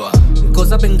 Wamekaukiwa.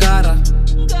 Koza Bengara.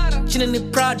 Chine ni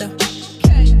Prada.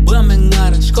 Boy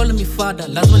amengara, she calling me father.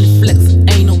 Lazima ni flex,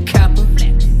 ain't no capper.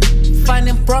 Fine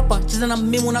and proper, cheza na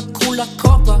mimi unakula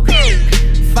kopa.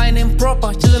 Fine and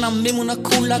proper, cheza na mimi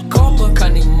unakula kopa.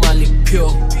 Kani mali pure,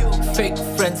 fake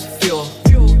friends pure.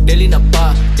 Daily na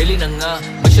bar, daily na nga.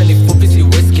 Maisha ni fupi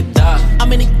siwezi kita.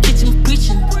 I'm in the kitchen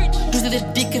preaching, do the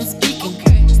deacon speaking.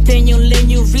 Stay in your lane,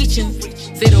 you reaching.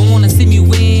 They don't wanna see me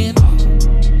win.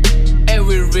 And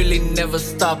we really never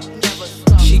stop.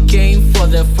 She came for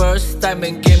the first time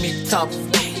and gave me top.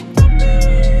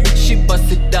 She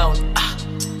bust it down.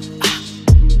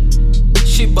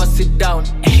 She bust it down.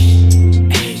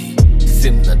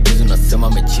 Simna tizi unasema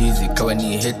mechizi kawe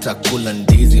ni heta kula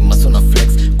ndizi masona flex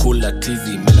kula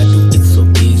tizi man I do it so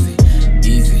easy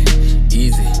easy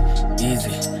easy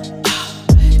easy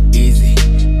easy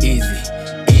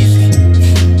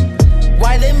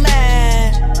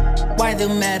Why they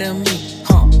mad at me?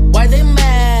 Huh? Why they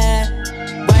mad?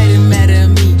 Why they mad at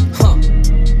me? Huh?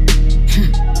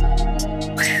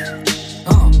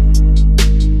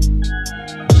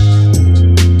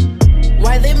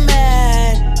 Why they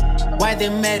mad? Why they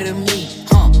mad at me?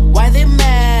 Huh? Why they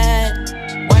mad?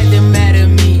 Why they mad at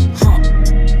me? Huh?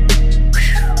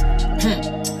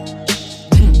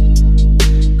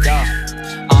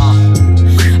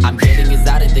 I'm getting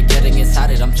excited, they're getting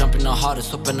excited. I'm jumping the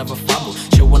hardest, hope I never fumble.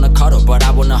 She wanna cuddle, but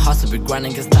I wanna hustle. Be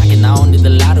grinding and stacking, I don't need the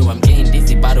ladder. I'm getting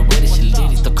dizzy by the way that she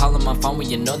lead. Still calling my phone when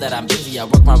you know that I'm busy. I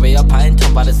work my way up, I ain't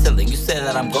torn by the ceiling. You say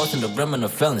that I'm ghosting the rim and the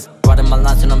feelings. Riding my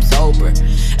lines when I'm sober.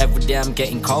 Every day I'm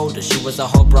getting colder. She was a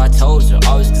whole bro, I told her.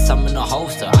 Always cause I'm in a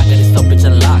holster. I got this dope bitch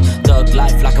unlocked. Thug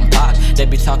life like I'm Pac. They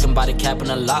be talking about the cap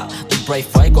and a lot. The brave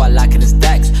fuego, I like it in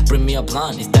stacks. Bring me a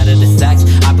blunt instead of the sacks.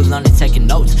 I be learning, taking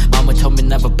notes. Mama told me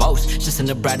never boast. Just in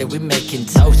the bread we making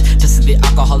toast. Just in the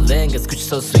alcohol lingers. Cause you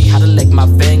so sweet, how to lick my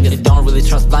fingers. They don't really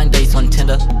trust blind dates on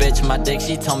Tinder. Bitch, my dick,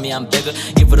 she told me I'm bigger.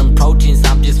 Give her them proteins,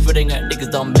 I'm just fitting her.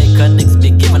 Niggas don't make her, niggas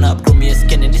be giving up. Grew me a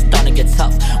skin and it's starting to get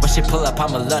tough. When she pull up,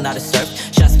 I'ma learn how to surf.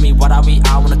 She ask me what are we,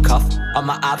 I wanna cuff. On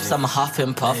my ops, I'ma huff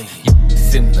and puff.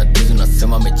 Simna dizi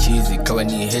unasema mechizi. Kawe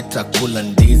ni heta kula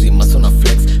ndizi. Masona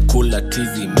flex, kula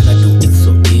tizi. Mina do it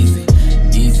so easy.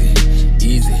 Easy,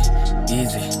 easy,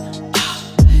 easy.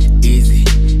 Easy,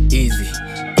 easy,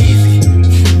 easy.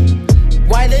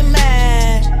 Why they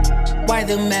mad? Why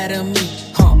they mad at me?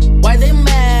 Huh? Why they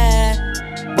mad?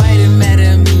 Why they mad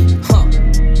at me? Huh?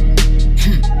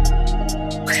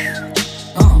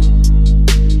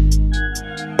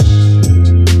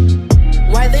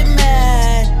 Why they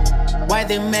mad? Why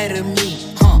they mad at me?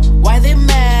 Huh? Why they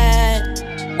mad?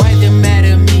 Why they mad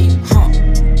at me? Huh?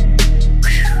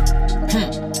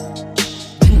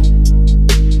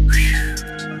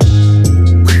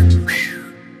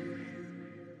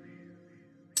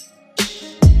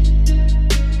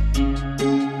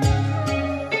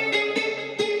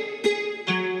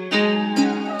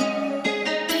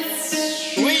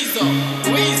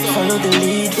 Follow the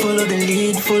lead, follow the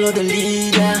lead, follow the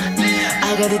leader.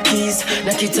 I got the keys,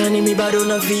 na kitani mi bado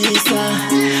na visa.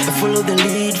 Follow the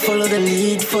lead, follow the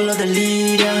lead, follow the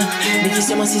leader.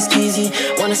 Nikisema sisikizi,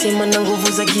 wanasema na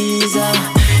nguvu za giza.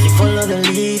 You follow the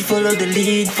lead, follow the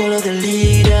lead, follow the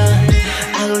leader.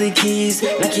 I got the keys,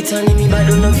 na kitani mi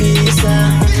bado na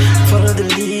visa. Follow the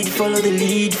lead, follow the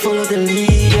lead, follow the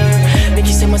leader.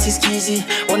 Nikisema sisikizi,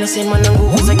 wanasema na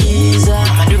nguvu za giza.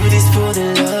 I'ma do this for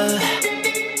the love,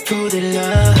 for the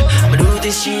love. I'ma do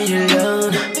this shit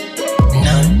alone.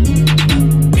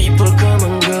 People come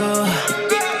and go,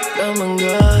 come and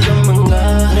go, come and go.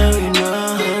 Now you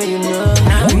know, now you know,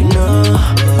 now you know.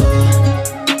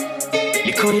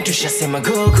 Likoni tushasema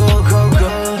go, go, go,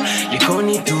 go.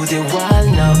 Likoni do the wild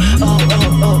now. Oh,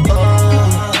 oh, oh,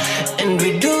 oh. And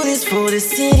we do this for the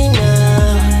city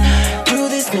now. Do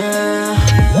this now,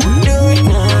 do it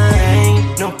now.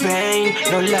 Ain't no pain,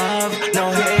 no love,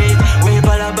 no hate. We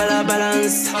bala bala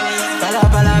balance, bala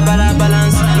bala bala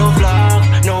balance. No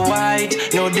black, no white,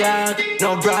 no dark,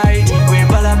 no bright. We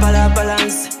bala bala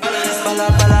balance, bala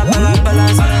bala bala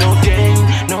balance. No gain,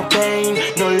 no pain,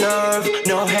 no love,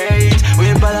 no hate.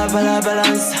 We bala bala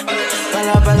balance,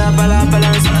 bala bala bala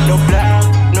balance. No black,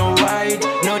 no white,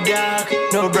 no dark,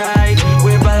 no bright.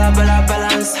 We bala bala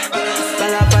balance,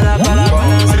 bala bala bala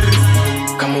balance.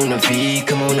 Come on a V,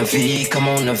 come on a V, come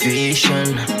on a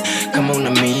vision. Come on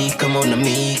to me, come on to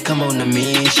me, come on a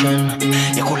mission.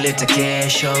 Ya kuleta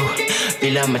kesho,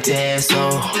 bila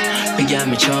mateso. Piga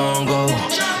michongo,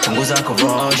 punguza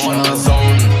korosho. I'm on the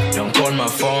zone, don't call my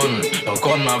phone. Don't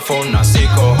call my phone, I sick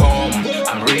go home.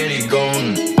 I'm really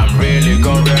gone, I'm really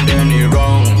gone. Run any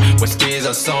wrong. Whiskey's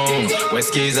a song,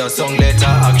 whiskey's a song. Later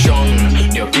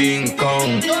action, you're King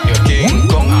Kong, you're King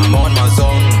Kong. I'm on my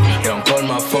zone, don't call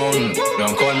my phone.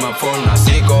 Don't call my phone, I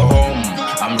sick go home.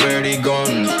 I'm really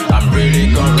gone, I'm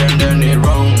really gone. Run any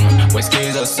wrong.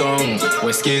 Whiskey's a song,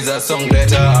 whiskey's a song.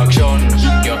 Later action,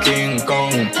 you're King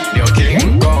Kong, you're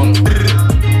King Kong.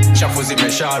 Chafu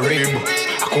zimesharibu,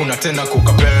 hakuna tena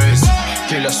kukabezi.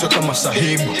 Kila sio kama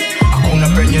sahibu, hakuna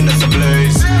penye na za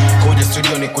blaze. Kuja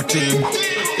studio ni kutibu,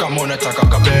 kama unataka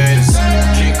kabezi.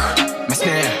 Kick, my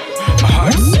snare, my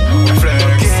heart's reflex.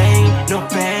 No gain, no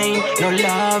pain, no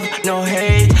love, no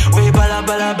hate. We bala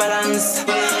bala balance,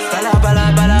 bala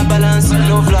bala bala balance.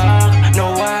 No black,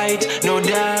 no white, no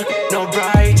dark, no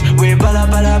bright. We bala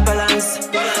bala balance,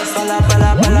 bala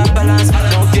bala bala balance.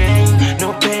 No gain,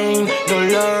 no pain, no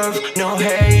love, no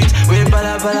hate. We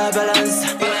bala bala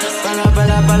balance, bala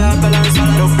bala bala balance.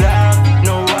 No black,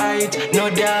 no white, no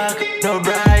dark, no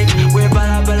bright. We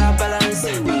bala bala balance.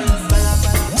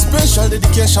 Special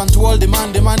dedication Salvation to all the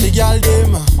man, the girl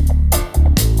them.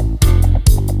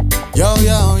 Yo,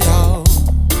 yo, yo.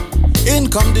 In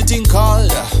come the thing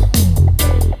called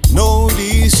No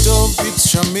Disturb, it's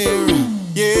Shamir.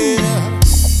 Yeah.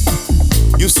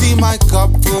 You see my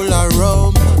cup full of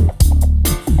rum.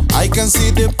 I can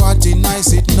see the party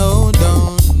nice, it no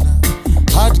down.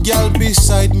 Hot girl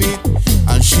beside me,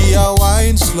 and she a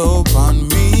wine slope on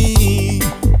me.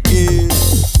 Yeah.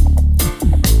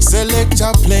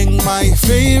 Selector playing my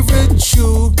favorite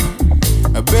tune.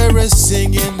 A berry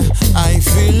singing, I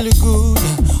feel good.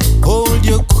 Hold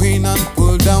your queen and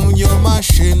pull down your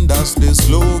machine, that's the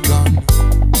slogan.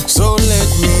 So let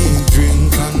me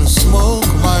drink and smoke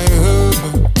my herb,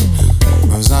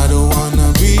 'cause I don't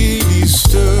wanna be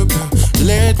disturbed.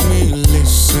 Let me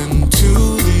listen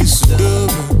to this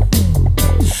dub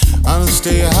and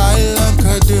stay high like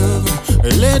a dove.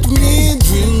 Let me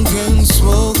drink and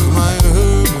smoke my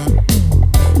herb.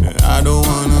 I don't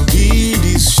wanna be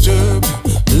disturbed.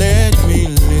 Let me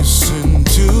listen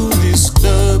to this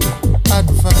dub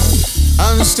advice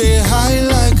and stay high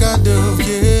like a dove,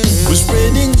 yeah. We're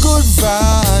spreading good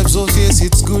vibes, oh yes,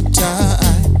 it's good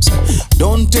times.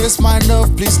 Don't taste my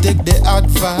nerve, please take the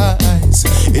advice.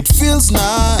 It feels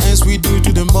nice, we do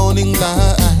to the morning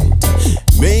light.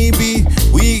 Maybe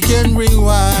we can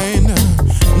rewind.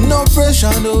 No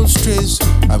pressure, no stress.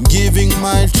 I'm giving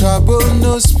my trouble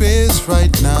no space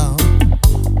right now.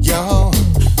 Yo,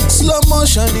 slow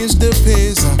motion is the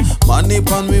pace. Money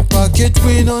pon me pocket,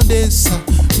 we know this.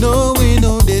 No, we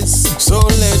know this. So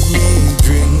let me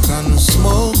drink and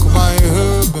smoke my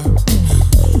herb,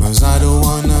 'cause I don't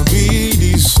wanna be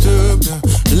disturbed.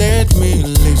 Let me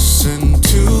listen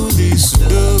to this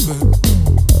dub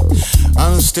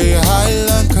and stay high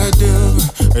like a dove.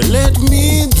 Let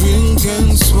me drink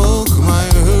and smoke my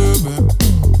herb.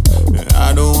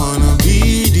 I don't wanna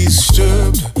be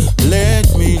disturbed.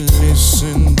 Let me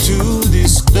listen to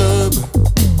this dub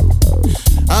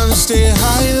and stay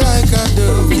high like a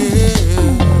dove,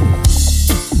 yeah.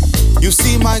 You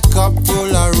see my cup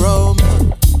full of rum.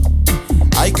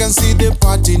 I can see the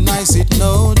party nice, it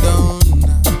no down.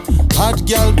 Hot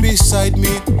girl beside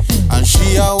me, and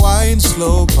she a wine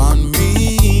slope on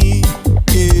me.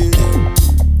 Yeah.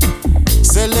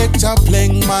 Selector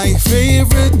playing my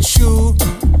favorite tune.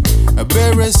 A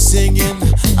berry singing,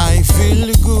 I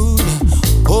feel good.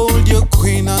 Hold your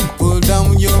queen and pull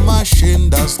down your machine,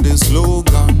 that's the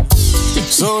slogan.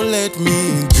 So let me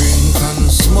drink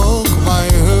and smoke my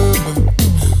herb,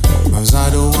 'cause I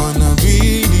don't wanna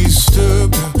be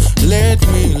disturbed. Let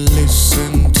me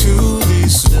listen to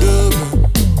this dub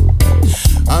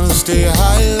and stay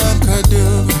high like a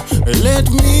dove. Let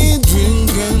me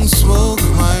drink and smoke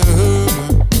my herb.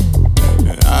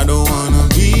 I don't wanna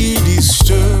be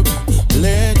disturbed.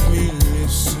 Let me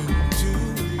listen to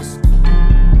this.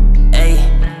 Hey,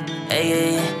 hey,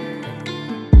 hey.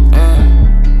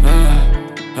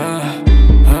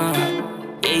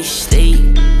 Hey, stay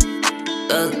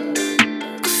up.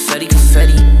 Confetti,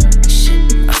 confetti.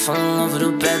 Shit, I fall in love with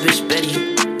a bad bitch, Betty.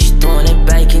 She throwing it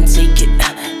back and take it,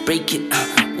 break it.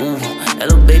 Ooh,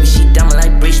 hello baby, she diamond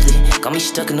like bracelet. Got me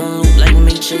stuck in a loop like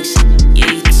Matrix.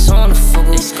 Yeah, it's on the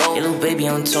fogo. Yellow baby,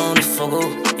 I'm turn the fogo.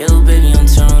 Yellow baby, I'm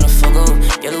turn the fogo.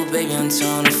 Yellow baby, I'm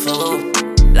turn the fogo.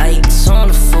 Lights on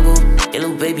the fogo.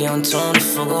 Yellow baby, I'm turn the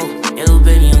fogo. Yellow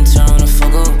baby, I'm turn the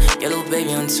fogo. Yellow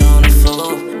baby, I'm turn the fogo.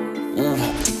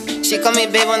 Ooh. She call me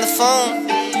babe on the phone.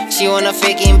 She wanna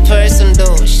fake it in person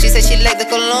though. She said she like the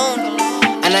cologne,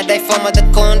 and I die for my the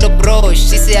condo bro.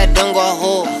 She say I don't go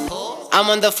home. I'm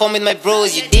on the phone with my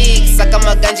bros, you dig? Saka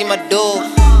maganji my dough.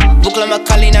 Bukla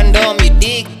makali na ndom, you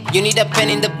dig? You need a pen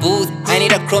in the booth, I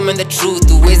need a chrome and the truth.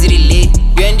 Uwezi relate.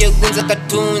 You and your goons are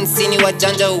cartoons. Sini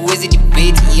wajanja uwezi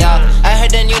debate. Yeah, I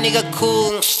heard a new nigga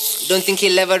cool. Don't think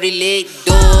he'll ever relate.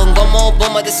 Don't go more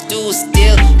bomb the stew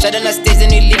still. Shut on the stage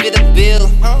and we leave you the bill.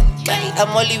 I'm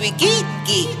only with geek.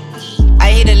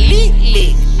 I hit a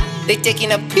lick. They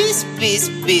taking a piece.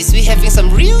 We having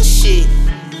some real shit.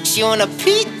 She wanna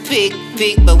pick,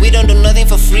 but we don't do nothing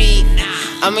for free.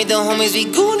 I mean the homies, we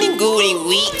gooning,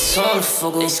 we turn the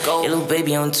fogo. Yellow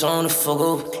baby, I'm turn the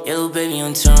fogo. Yellow baby,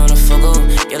 I'm turn the fogo.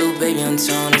 Yellow baby, I'm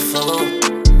turn the fogo.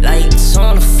 Lights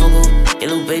on the fogo.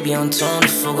 Yellow baby, I'm turn the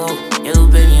fogo. Yellow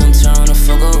baby, I'm turn the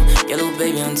fogo. Yellow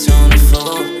baby, I'm turn the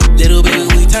fogo. Little baby,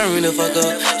 we turn the fuck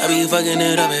up. I be fucking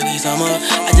it up every summer.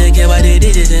 I just care about the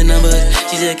digits and numbers.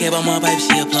 She just care about my pipe,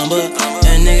 she a plumber.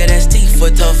 A nigga that's teeth for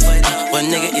tough. But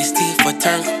nigga is teeth for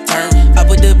turn. I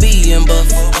put the B in buff.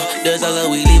 Does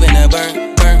all we leaving that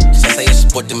burn. Since I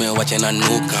sport them and watching a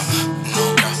new come.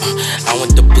 I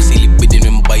want the pussy liquid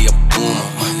in by a boomer.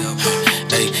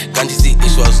 Hey, ganji si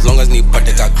issue as long as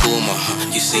nipate kakuma.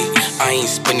 You see, I ain't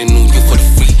spending on you for the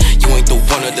free. You ain't the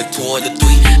one or the two or the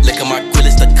three. Look at my grill,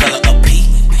 it's the color of pee.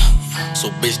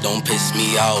 So bitch, don't piss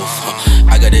me off.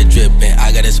 I got it drippin',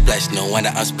 I got it splash. No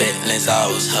wonder I'm spittin'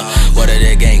 sauce. What are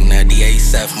the gang? Now the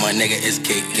ASAP, my nigga is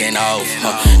kicking off.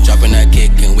 Dropping that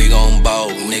kick and we gon' ball,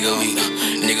 nigga we.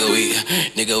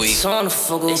 Turn the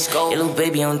fuck up, little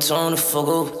baby on turn the fuck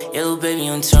up. Little baby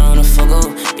on turn the fuck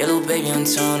up. Little baby on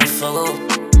turn the fuck up.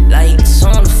 Like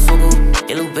turn the fuck up,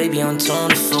 little baby on turn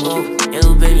the fuck up.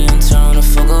 Little baby on turn the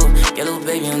fuck up. Little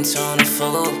baby on turn the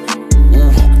fuck up.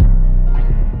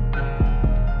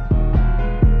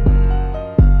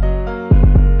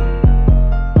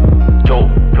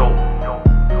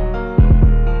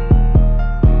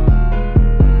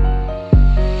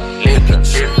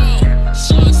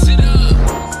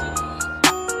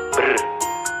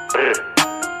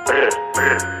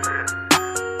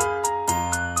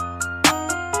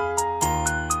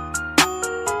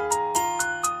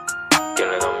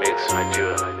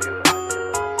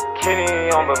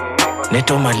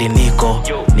 Neto maliniko,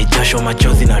 ni jasho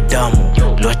machozi na damu.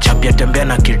 Luachapia tembea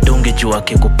na kidungi juu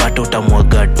akikupata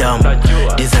utamwaga damu.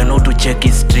 Design to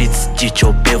check streets,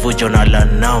 jicho pevu jona la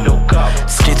namu.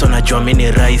 Streets wanajua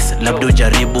mini rais, labda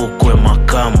ujaribu kwe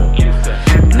makamu.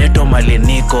 Neto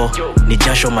maliniko, ni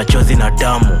jasho machozi na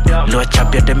damu.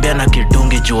 Luachapia tembea na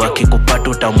kidungi juu akikupata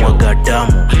utamwaga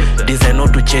damu.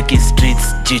 Design to check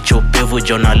streets, jicho pevu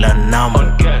jona la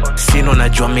namu. Sino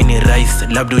najua mini rais,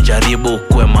 labda ujaribu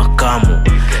kwe makamu.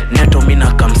 Neto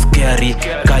mina kamskeri,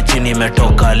 kaji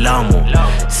nimetoka Lamu.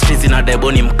 Streets na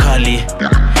deboni mkali,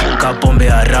 kapombe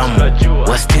haramu.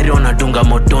 Wastiri wanadunga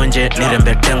motonje,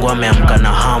 nirembe tengo ameamka na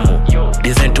hamu.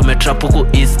 Design tumetrap huku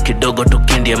east, kidogo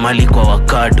tukindie mali kwa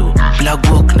wakadu.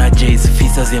 Black walk na J's,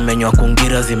 visa zimenywa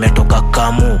kungira zimetoka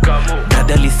Kamu.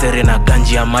 Bradali sere na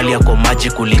ganji ya mali yako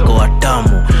maji kuliko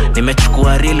watamu.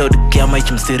 Nimechukua reload, kiama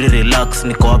ichmsiri relax,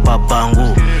 niko hapa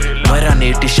bangu. Mwera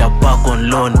niitisha back on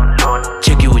loan,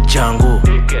 cheki uchangu.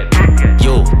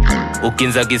 Yo,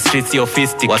 ukinzagi streets yo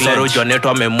fisti Wasaro Joneto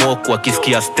amemwokwa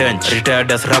kisikia stench.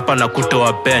 Retired as rapper na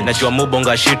kutoa bench. Najua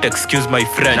mubonga shit, excuse my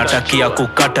friend. Natakia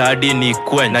kukata hadi ni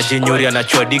kwen. Najinyuri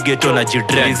anachua digeto na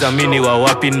jidren. Nizamini wa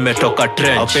wapi nimetoka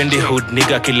trench. Opendi hood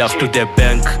nigga kill up to the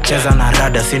bank. Cheza na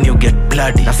rada sini you get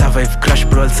bloody. Na survive crash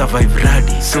bro, survive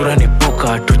radi. Sura ni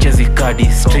poka, tuchezi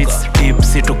kadi. Streets deep,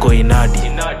 si tuko inadi.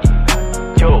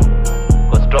 Yo,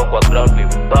 go strong kwa ground we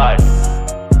bad.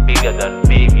 Bigger than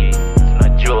Biggie,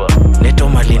 tunajua. Neto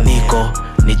maliniko,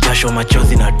 ni jasho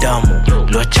machozi na damu.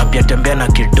 Luachapia tembea na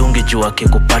kidungi juu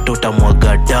akikupata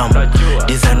utamwaga damu.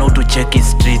 Design to check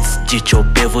streets, jicho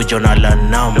pevu jona la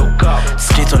namu.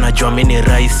 Streets wanajua mini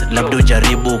rais, labda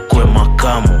ujaribu kwe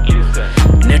makamu.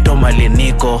 Neto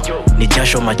maliniko, ni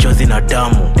jasho machozi na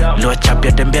damu.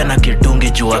 Luachapia tembea na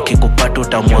kidungi juu akikupata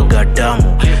utamwaga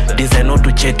damu. Design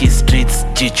to check streets,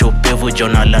 jicho pevu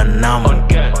jona la namu.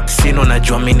 Sino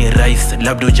najua mini rais,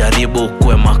 labda ujaribu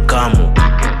kwe makamu.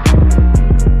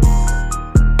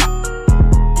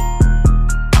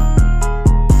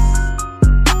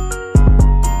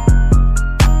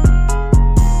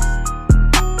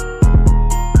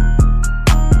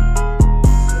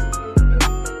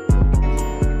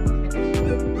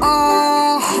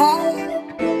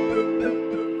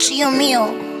 Chio mio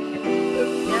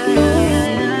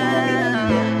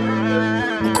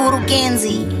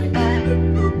Mkurugenzi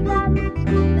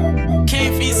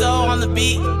K-Fizo on the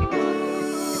beat.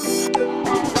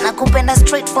 Nakupenda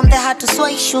straight from the heart to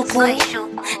swaishuku.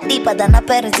 Deeper than a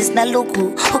parents na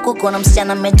luku. Huku kuna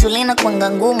msichana metulina kwanga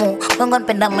ngumu. Wengo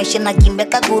npenda maisha na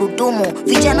kimbeka gurudumu.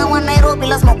 Vijana wa Nairobi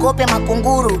lazima kope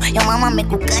makunguru. Ya mama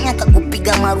mekukanya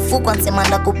kakupiga marufuku. Ansema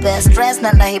nda kupea stress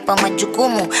na ndahipa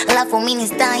majukumu. Alafu mini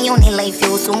star hiyo ni life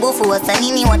ya usumbufu.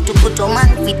 Wasanini watu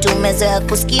kutomani vitu umezoea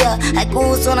kusikia.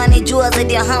 Haikuhusu na nijua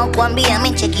zaidi ya hao kuambia.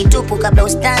 Mencheki tupu kabla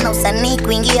ustana usanii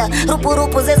kuingia.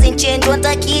 Rupu zezi nchenju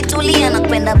watakitulia.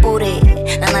 Nakupenda bure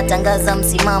na natangaza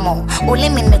msimamo.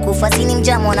 Ulimi nimekufa sini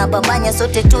mjamo na babanya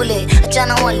sote tule.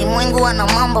 Achana walimwengu wana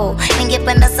mambo.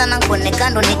 Ningependa sana kuone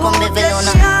kando nikombe vile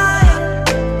una.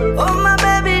 Oh my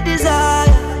baby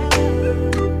desire,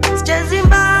 it's chasing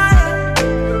by.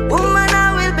 Woman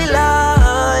I will be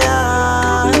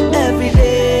loyal every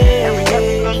day,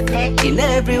 in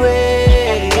every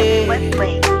way,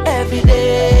 every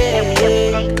day,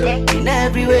 in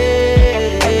every way.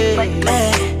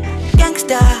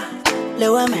 Gangsta,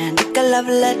 lewa meandika love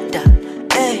letter.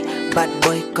 Hey, bad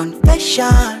boy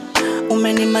confession,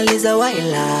 umenimaliza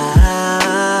waila.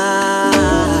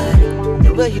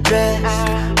 The way you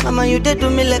dress, mama you did do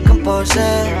me like I'm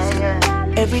possessed.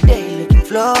 Every day looking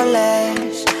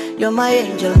flawless, You're my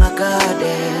angel, my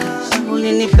goddess.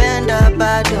 Ulinipenda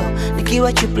bado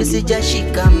nikiwa chupli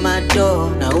sijashika mato,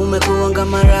 na umekuanga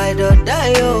my ride or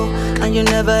die yo, and you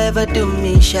never ever do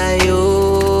me shy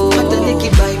yo. Hata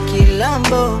nikibaki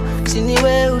Lambo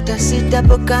siniwe utasita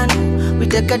pokano, we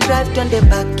take a drive twende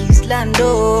Bakis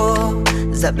Lando,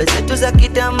 zabe zetu za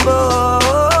kitambo.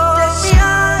 Take me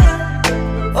higher,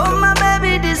 oh my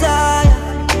baby desire.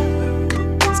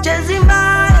 It's chasing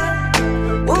by,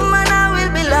 woman I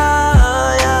will be loyal.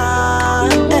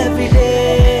 Every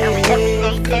day,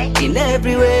 in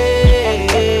every way.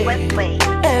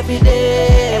 Every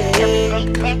day,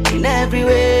 in every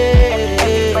way.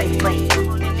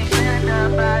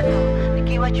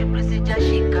 Nikiwa chupli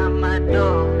sijashika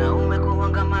mato, na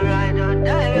umekuanga my ride or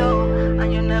die yo,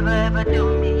 and you never ever do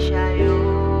me shy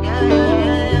yo. Yeah, yeah,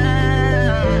 yeah.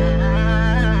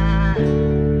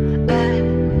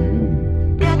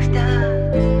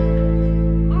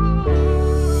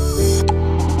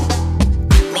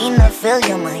 Feel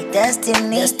you're my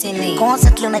destiny.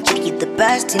 Constantly unacheki the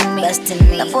best in me.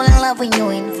 I fall in love when you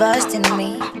invest in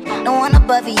me. No one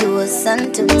above you was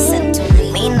sent to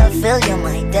me. Me no feel you're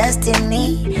my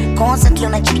destiny. Constantly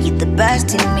unacheki the best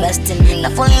in me. I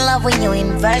fall in love when you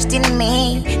invest in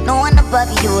me. No one above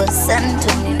you was sent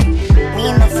to me.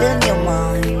 Me no feel you're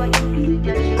mine.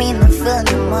 Me no feel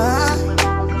you're mine.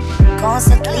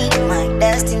 Constantly my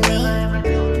destiny.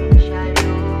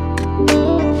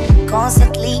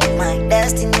 Constantly my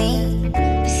destiny.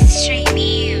 This is straight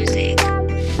music.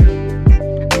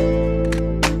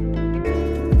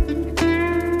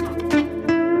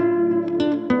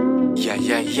 Yeah,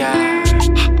 yeah,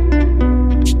 yeah.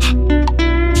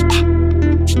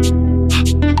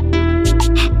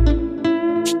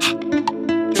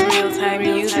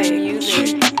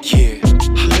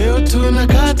 Leo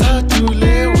tunakata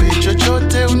tulewe,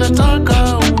 chochote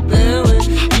unataka upewe.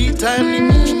 Hii time ni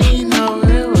mimi na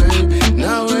wewe,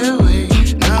 na wewe,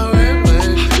 na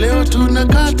wewe. Leo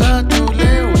tunakata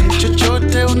tulewe,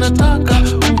 chochote unataka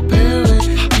upewe.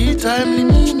 Hii time ni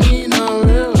mimi na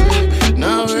wewe,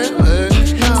 na wewe,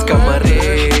 na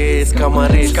Skamares,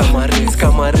 kamares, kamares,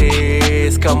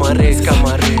 kamares, kamares,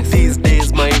 kamares. These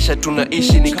days maisha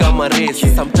tunaishi ni kama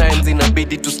race. Sometimes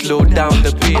inabidi to slow down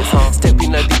the pace.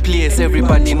 Stepping at the place,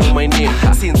 everybody know my name.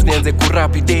 Since nianze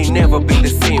kurapi, they never been the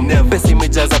same. Pesa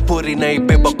imejaza pori na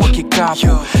ibeba kwa kikapu.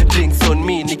 Drinks on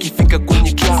me, nikifika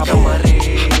kwenye club.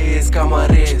 Kamares,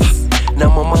 kamares. Na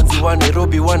mamanzi wa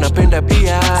Nairobi wanapenda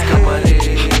pia.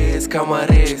 Kamares,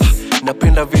 kamares.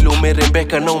 Napenda vile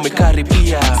umerembeka na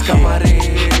umekaribia.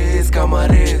 Kamares,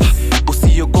 kamares.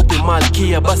 Usiogope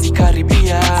malkia basi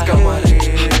karibia.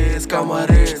 Kamares,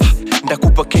 kamares.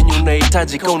 Ndakupa kenye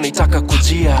unahitaji kama unaitaka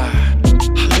kujia.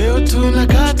 Leo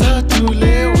tunakata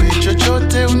tulewe,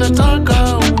 chochote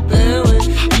unataka upewe.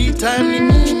 Hii time ni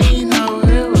mimi na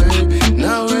wewe,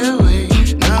 na wewe,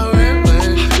 na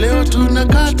wewe. Leo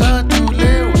tunakata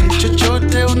tulewe,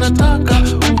 chochote unataka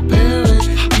upewe.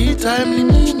 Hii time ni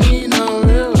mimi na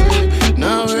wewe,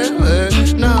 na wewe,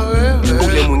 na wewe.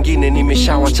 Ule mwingine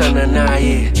nimeshawachana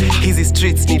naye. Hizi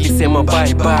streets nilisema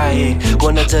bye bye.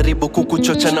 Wanajaribu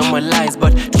kukuchocha na my lies,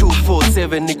 but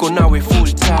 247 niko nawe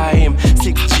full time.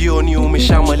 6 jioni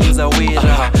umeshamaliza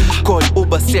wera. Call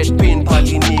Uber set pin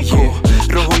pali niko.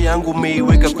 Roho yangu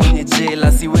meiweka kwenye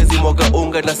jela. Siwezi mwaga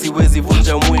unga na siwezi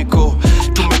vunja mwiko.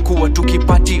 Tumekuwa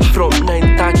tukipati from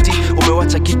 9:30.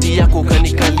 Umewacha kiti yako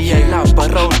ukanikalia. Lap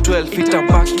around 12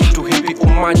 itabaki tu hivi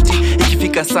umati.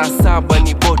 Ikifika saa 7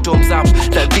 ni bottoms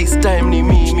up. Na this time ni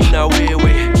mimi na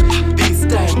wewe. This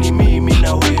time ni mimi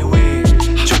na wewe.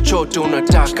 Chochote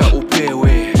unataka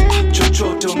upewe.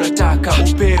 Chochote unataka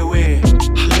upewe.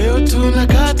 Leo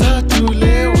tunakata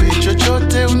tulewe,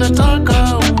 chochote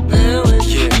unataka upewe.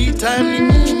 Hii time ni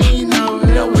mimi na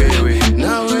wewe, na wewe,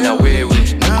 na wewe,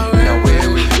 na wewe, na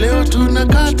wewe. Leo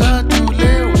tunakata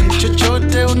tulewe,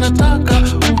 chochote unataka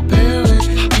upewe.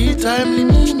 Hii time ni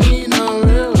mimi na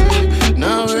wewe,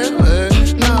 na wewe,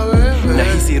 na wewe. Na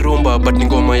hizi rumba but ni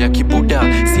ngoma ya kibuda.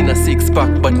 Sina 6 pack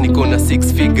but niko na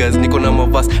 6 figures. Niko na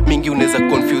mavas mingi unaweza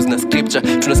confuse na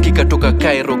scripture. Tunasikika toka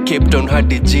Cairo, Cape Town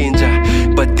hadi Jinja.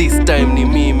 But this time ni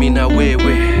mimi na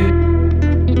wewe.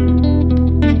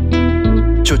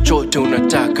 Chochote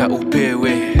unataka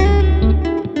upewe.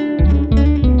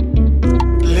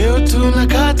 Leo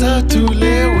tunakata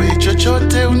tulewe,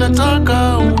 chochote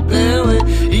unataka upewe.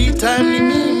 Hii time ni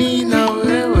mimi na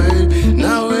wewe,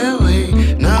 na wewe,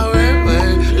 na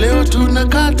wewe. Leo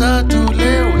tunakata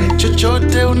tulewe,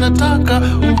 chochote unataka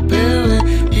upewe.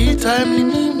 Hii time ni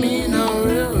mimi na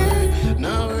wewe,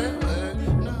 na wewe,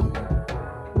 na wewe.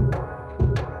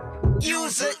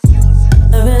 Use it.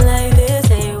 Loving like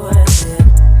this ain't worth it.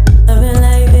 Loving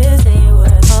like this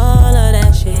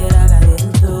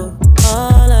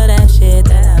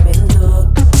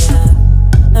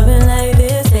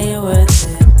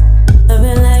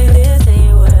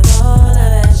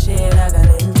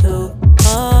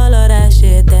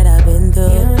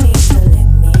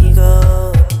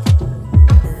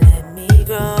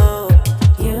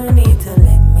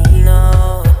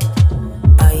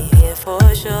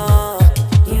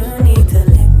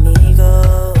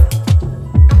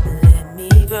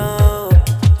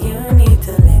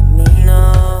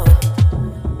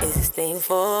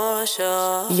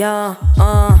Yeah,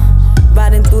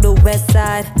 riding through the west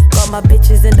side. Got my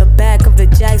bitches in the back of the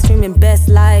Jag streaming best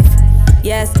life.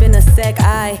 Yeah, it's been a sec,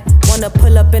 I wanna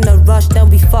pull up in a rush, then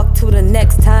we fuck to the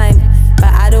next time.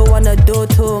 But I don't wanna do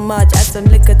too much. Add some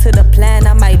liquor to the plan,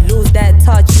 I might lose that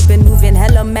touch. You been moving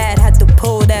hella mad, had to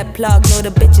pull that plug. Know the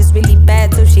bitch is really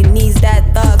bad, so she needs that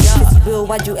thug. It's real,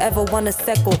 why'd you ever wanna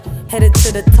settle? Headed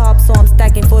to the top, so I'm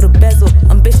stacking for the bezel.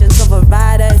 Ambitions of a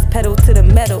rider is pedal to the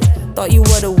metal. Thought you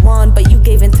were the one, but you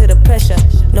gave in to the pressure.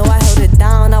 No, I held it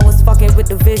down, I was fucking with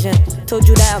the vision. Told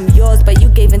you that I'm yours, but you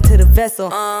gave in to the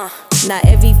vessel. Now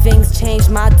everything's changed,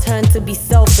 my turn to be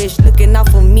selfish. Looking out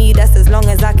for me, that's as long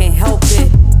as I can help it.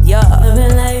 Yeah.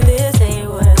 Living like this ain't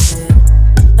worth it.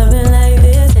 Living like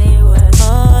this ain't worth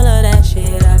all of that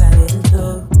shit I got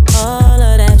into. All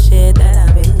of that shit that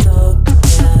I've been through.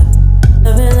 Yeah.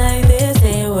 Living like this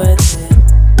ain't worth it.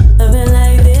 Living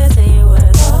like this ain't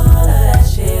worth all of that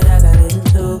shit I got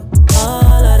into.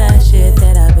 All of that shit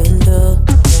that I've been through.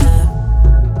 Yeah.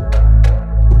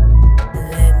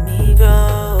 Let me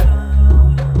go.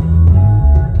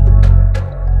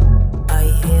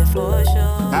 For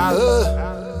sure.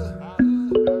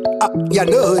 You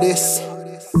know this.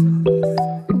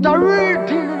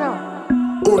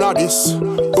 Una this.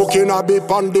 Booking a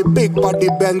bip on the big body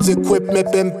Benz equipment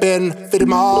pimpin' for the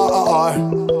mar.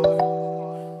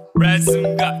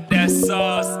 Resin got that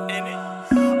sauce in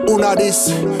it. Una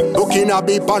this. Booking a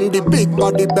bip on the big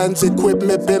body Benz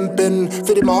equipment pimpin'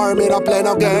 for the mar. Made a play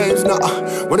no games, nah.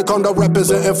 When it come to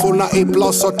representing full na A+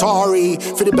 Atari.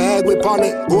 For the bag we pan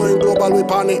it, going global we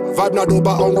pan it. Vibe na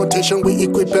doba on rotation, we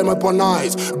equip them upon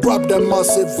eyes. Grab them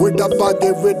massive with the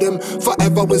baggy rhythm.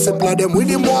 Forever we supply them with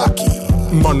him walkie.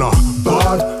 Mana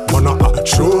bad, mana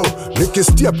true. Nicky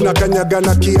step na kanyaga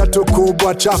na kiatu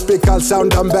kubwa. Tropical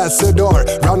sound ambassador.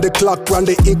 Round the clock, round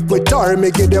the equator.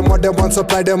 Me give them what they want,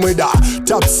 supply them with a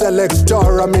top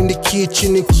selector. I'm in the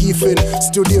kitchen, in keeping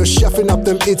studio chefing up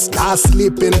them hits, not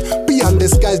sleeping. Beyond the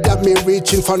skies that me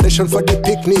reaching. Foundation for the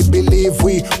picnic, believe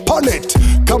we pon it.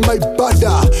 Come my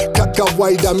bada, kaka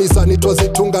wider. Mizan it was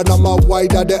a tunga na ma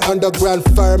wider. The underground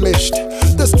furnished.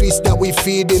 The streets that we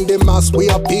feed in the mass, we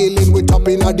appealing, we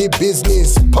topping at the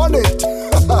business. Pon it.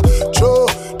 True,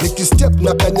 Nicky step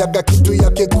na kanyaga kitu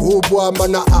yake kubwa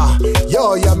mana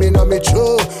yo ya mina me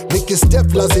true. Nicky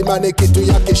step lazima ni kitu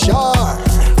yake sharp.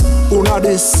 Una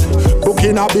this,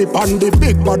 booking a bip on the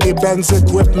big body Benz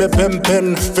equipment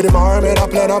pimpin' for the mar, made a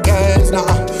play no games, nah.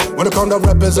 When it come to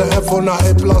represent full na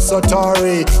A+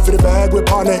 Atari. For the bag we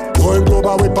pan it, going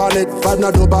global we pan it. Vibe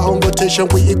na doba on rotation,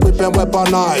 we equip and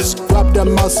weaponize. Grab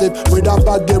them massive with a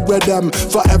baggy rhythm.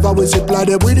 Forever we supply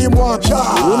them with him watch. You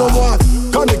know what?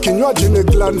 Kani kinywaji ni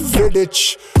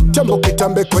Glenfiddich. Tembo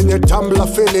kitambe kwenye tumbler,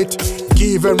 fill it.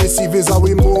 Give and receive is how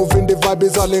we move in. The vibe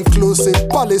is all inclusive.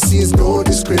 Policies, no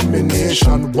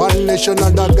discrimination. One nation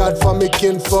under God for me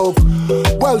kinfolk.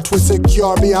 Wealth we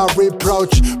secure, me a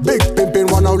reproach. Big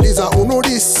pimpin' one out Lisa, uno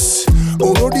this.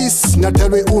 Uno this, now tell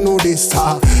me uno this.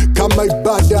 Come my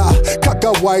bada,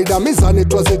 kaka wider. Mizan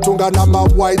it was a tunga na ma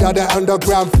wider. The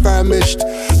underground famished.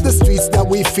 The streets that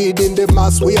we feed in the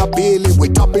mass, we appealing. We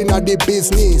topping at the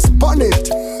business. Pon it.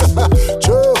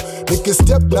 True. Nicky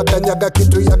step na kanyaga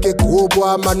kitu yake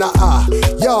kubwa mana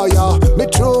yo, me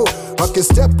true. Waki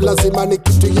step lazima ni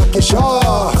kitu yake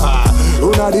sharp.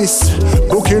 Una this,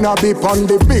 booking a bip on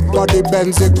the big body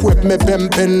Benz equipment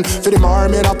pimpin' for the mar,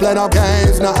 made a play no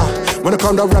games, nah. When it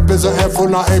come to represent full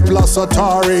na A+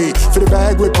 Atari. For the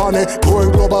bag we pan it,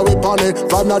 going global we pan it.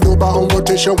 Vibe na doba on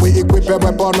rotation, we equip and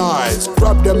weaponize.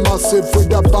 Grab them massive with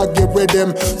the baggy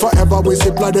rhythm. Forever we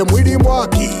supply them with him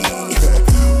walkie.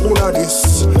 Una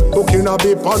this, booking a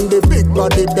bip on the big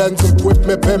body Benz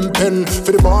equipment pimpin'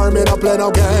 for the bar, made a play no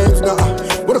games, nah.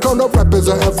 When it come to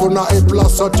represent full na A+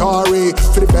 Atari.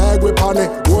 For the bag we pan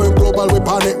it, going global we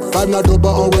pan it. Vibe na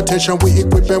doba on rotation, we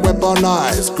equip and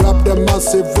weaponize. Grab them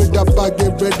massive with the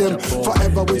baggy rhythm.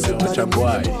 Forever we supply them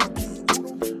with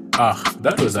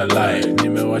that was a lie.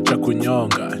 Nimewacha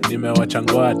kunyonga, nimewacha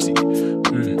ngwati.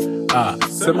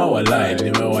 Sema walai,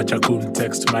 nimewacha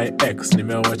kumtext my ex,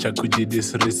 nimewacha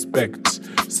kujidisrespect.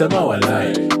 Sema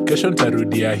walai, kesho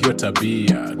ntarudia hiyo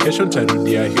tabia, kesho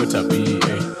ntarudia hiyo tabia.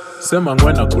 Sema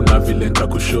ngwena kuna vile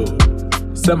ntakushow.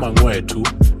 Sema ngwe tu,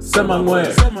 sema ngwe.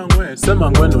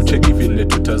 Sema ngwena ucheki vile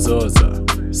tutazoza.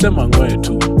 Sema ngwe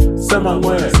tu, sema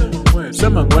ngwe.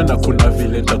 Sema ngwena kuna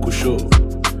vile ntakushow.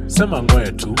 Sema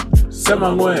ngwe tu,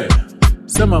 sema ngwe.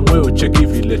 Sema ngwe ucheki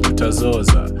vile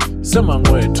tutazoza. Sema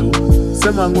ngwe tu,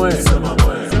 sema ngwe.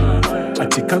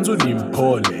 Ati kanzu ni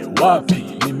mpole, wapi?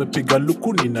 Nimepiga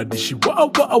luku ninadishi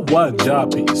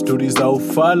wanjapi. Stories za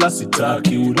ufala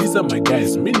sitaki. Uliza my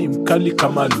guys, mini mkali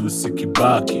kama Lucy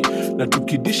Kibaki. na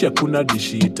tukidisha kuna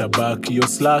dishi itabaki yo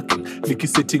slacking.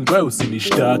 Nikisetting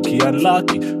usinishtaki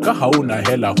unlucky, ka hauna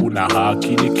hela huna haki.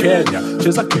 Ni Kenya,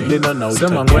 cheza kilena na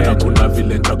sema ngwena kuna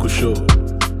vile nitakushow.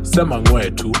 Sema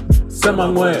ngwe tu, sema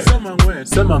ngwe,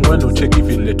 sema ngwe na ucheki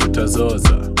vile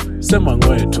tutazoza. Sema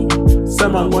ngwe tu,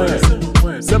 sema ngwe,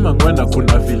 sema ngwe na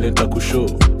kuna vile nitakushow.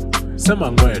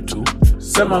 Sema ngwe tu,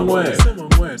 sema ngwe,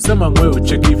 sema ngwe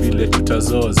ucheki vile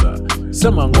tutazoza.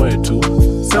 Sema ngwe tu,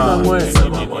 sema ngwe.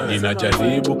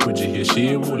 Ninajaribu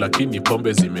kujiheshimu lakini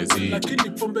pombe zimezidi.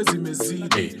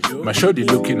 Hey, my shorty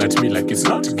looking at me like it's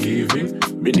not giving.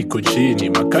 Mi niko chini,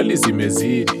 makali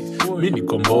zimezidi. Mi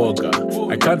niko mboga,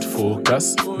 I can't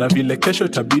focus. Na vile kesho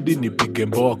tabidi nipige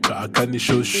mboka. Akani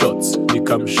show shots,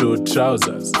 nikam show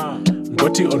trousers.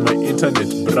 Ngoti on my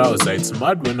internet browser. It's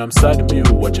mad when I'm sad, me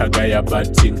watch a guy a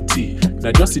batting tea.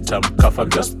 Na just it I'm cuff, I'm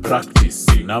just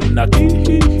practicing. I'm not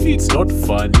it's not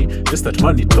funny. Just that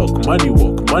money talk, money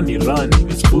walk, money running.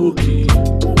 It's spooky.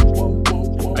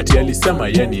 Ati alisema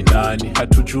ye ni nani,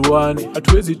 hatujuani.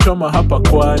 Hatuwezi choma hapa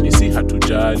kwani, si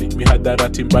hatujali.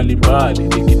 Mihadharati mbalimbali,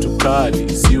 ni kitu kali,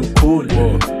 si ukuli.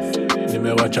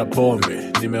 Nimewacha pombe,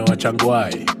 nimewacha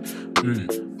ngwai.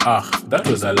 That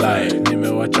was a lie.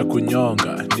 Nimewacha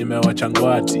kunyonga, nimewacha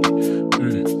ngwati.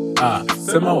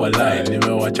 Sema walai.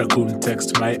 Nimewacha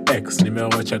kumtext my ex,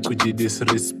 nimewacha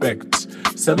kujidisrespect.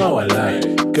 Sema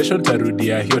walai. Kesho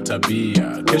ntarudia hiyo tabia,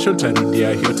 kesho ntarudia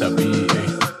hiyo tabia.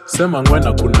 Sema ngwe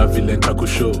na kuna vile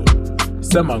nitakushow.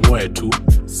 Sema ngwe tu,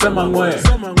 sema ngwe,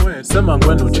 sema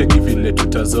ngwe na ucheki vile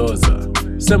tutazoza.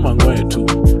 Sema ngwe tu,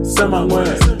 sema ngwe,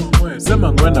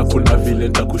 sema ngwe na kuna vile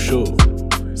nitakushow.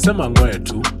 Sema ngwe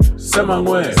tu, sema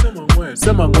ngwe,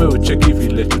 sema ngwe ucheki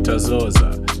vile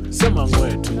tutazoza. Sema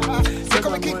ngwe tu.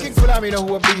 Come on, King Fulani, you know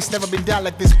who a beast, never been down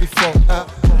like this before.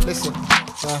 Listen,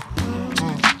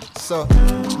 so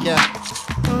yeah,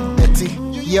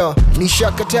 yo,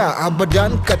 nishakataa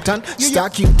abadan katan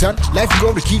stacking tan life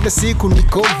go kila siku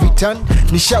niko vitan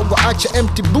nishawaacha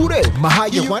empty bure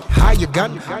mahaya one haya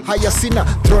gun haya sina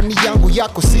throne yangu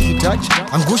yako sihitaji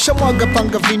angusha mwaga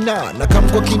panga vina na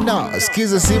kamko kina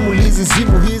sikiza simulizi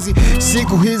zimu hizi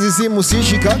siku hizi simu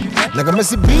sishika na kama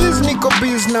si biz niko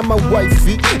biz na my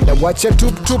wifey na wacha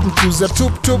tup tup mtuza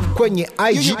tup tup kwenye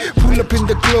IG pull up in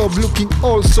the club looking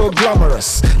all so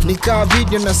glamorous nika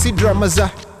video na si drama za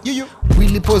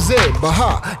Willy Pose,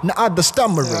 Baha, na other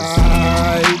stammerers.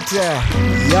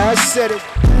 Yeah, I said it.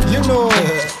 You know.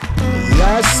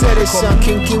 Yeah, I said it, son.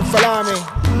 King Falame.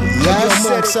 Yeah, I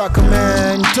said it.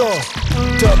 Sacramento.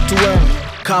 Talk to him.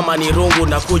 Kama ni rungu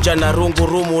na kuja na rungu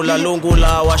rumu la lungu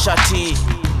la washati.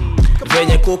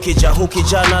 Venye kukicha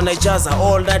hukijana na ijaza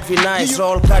all that be nice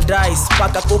roll kadais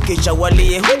paka kukicha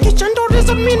walie hukicha ndo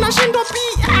reason mimi nashindwa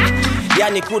pia.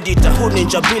 Yani kudita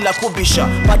huninja bila kubisha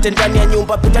pate ndani ya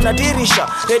nyumba pita na dirisha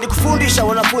ready kufundisha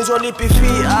wanafunzi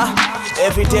walipifia.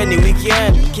 Every day ni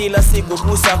weekend kila siku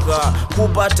kusaka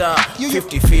kupata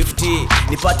 50-50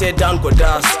 nipate down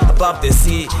godas above the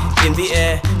sea in the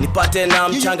air nipate na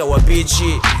mchanga wa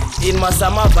bichi in my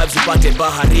summer vibes nipate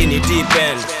baharini deep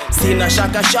end sina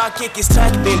shaka shaki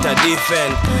ki-strike binta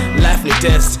defend life ni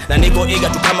test na niko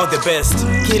eager to come out the best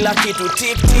kila kitu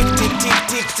tick tick tick tick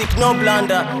tick tick no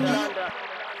blunder.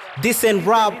 This ain't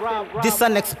rap, this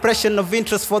an expression of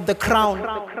interest for the crown.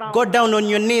 Go down on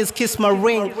your knees, kiss my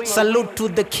ring, salute to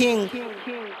the king.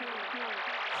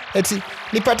 Eti,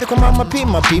 nipate kwa mama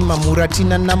pima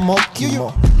muratina na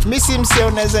mokimo. Misi mse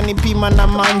unaweza nipima na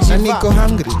manji na niko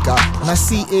hungry ka na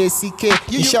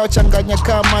CACK nishao changanya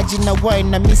ka maji na wine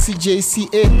na misi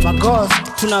JCA. My ghost,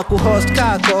 tunakuhost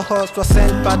ka co-host wa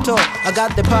Saint Pato. I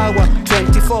got the power,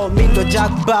 24 mindo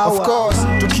Jack Bauer. Of course,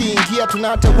 tukiingia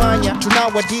tunatawanya,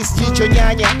 tunawa dis jicho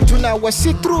nyanya, tunawa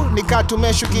see through nika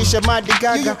tumeshukisha Madi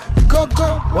Gaga. Go.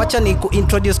 Wacha niku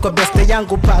introduce kwa beste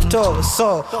yangu Pato.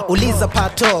 So, uliza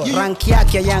Pato, rank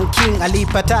yake ya Young King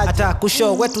alipata hata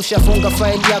kushow wetu shafunga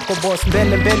file yako boss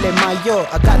mbele mayo.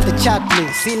 I got the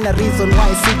chutney, sina reason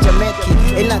why sija make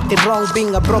it. Ain't nothing wrong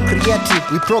being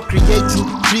appropriative. We procreating,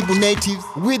 tribal natives.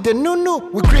 With the nunu,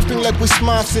 we creeping like we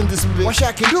smurfs in this bitch.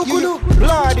 Washaki dukulu,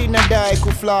 blood in a die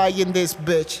ku fly in this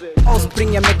bitch.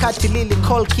 Offspring ya mekati lili,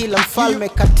 call killer mfalme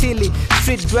katili.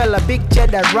 Street dweller, big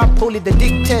cheddar, rap bully the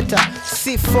dictator.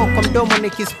 C4 kwa mdomo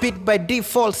niki speed by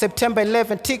default. September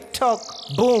 11 TikTok,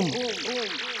 boom.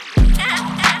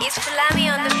 It's Fulani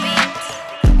on the beat.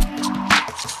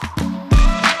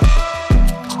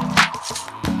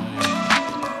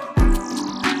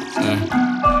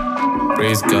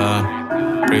 Praise God,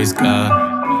 praise God.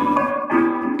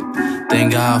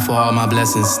 Thank God for all my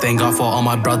blessings. Thank God for all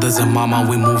my brothers and mama.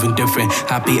 We moving different.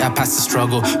 Happy I passed the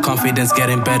struggle. Confidence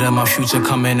getting better. My future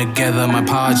coming together. My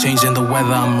power changing the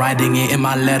weather. I'm writing it in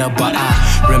my letter, but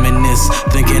I reminisce.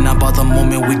 Thinking about the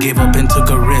moment we gave up and took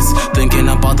a risk. Thinking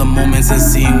about the moments and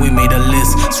seeing we made a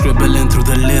list. Scribbling through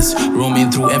the list.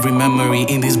 Roaming through every memory.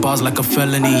 In these bars like a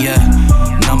felony, yeah.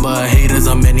 Number of haters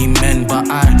are many men, but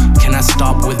I cannot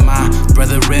stop with my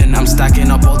brethren. I'm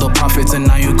stacking up all the profits and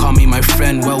now you call me my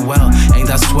friend. Well, ain't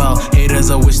that swell?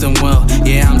 Haters, I wish them well.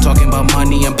 Yeah, I'm talking about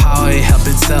money and power, it help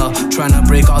it sell. Tryna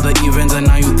break all the events and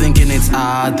now you thinking it's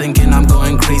odd. Thinking I'm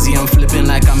going crazy, I'm flipping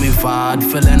like I'm in VOD.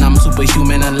 Feeling I'm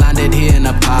superhuman, I landed here in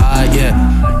a pod, yeah.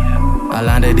 I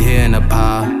landed here in a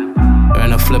pod.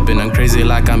 And I'm flipping, I'm crazy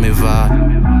like I'm in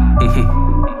VOD.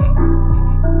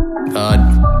 God,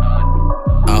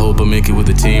 I hope I make it with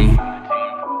the team.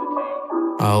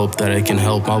 I hope that I can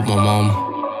help out my mom.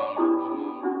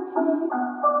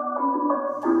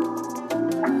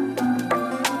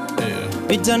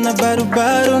 Vijana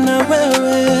barubaru na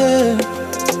wewe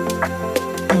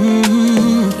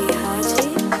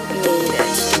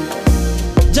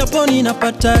Japo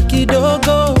ninapata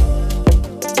kidogo,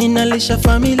 ninalisha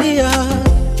familia.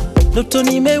 Ndoto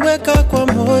nimeweka kwa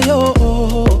moyo,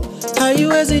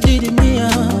 haiwezi didimia.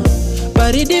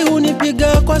 Baridi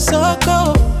hunipiga kwa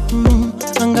soko,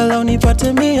 angalau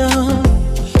nipate 100.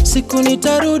 Siku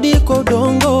nitarudi kwa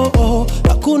udongo,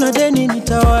 hakuna deni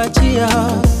nitawachia.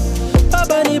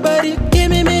 Baba nibariki,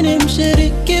 mimi ni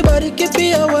mshiriki, bariki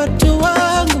pia watu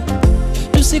wangu.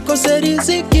 Tusikose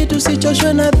riziki,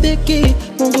 tusichoshwe na dhiki,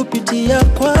 Mungu pitia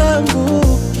kwangu.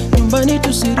 Nyumbani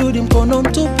tusirudi mkono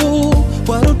mtupu,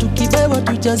 waru tukibewa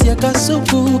tujazia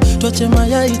kasuku. Tuache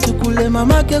mayai tukule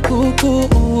mamake kuku.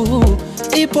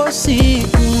 Ipo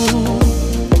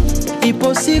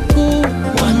siku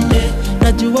one day,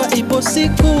 najua ipo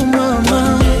siku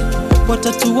mama,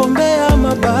 watatuombea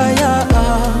mabaya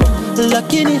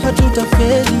lakini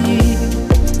hatutafeli.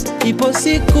 Ipo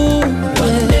siku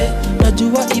one,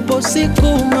 najua ipo siku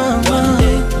mama,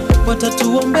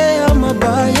 watatuombea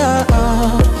mabaya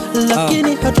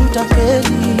lakini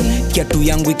hatutafeli. Kiatu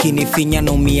yangu ikinifinya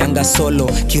na umianga solo.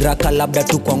 Kiraka labda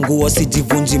tu kwa nguo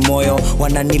sijivunji moyo.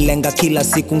 Wananilenga kila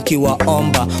siku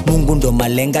nkiwaomba. Mungu ndo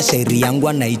malenga, shairi yangu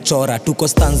anaichora. Tuko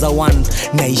stanza 1,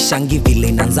 naishangi vile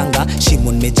inanzanga.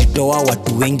 Shimo nimejitoa,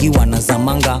 watu wengi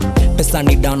wanazamanga. Pesa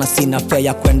ni down na sina fare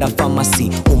ya kwenda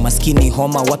pharmacy. Umaskini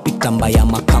homa, wapi tamba ya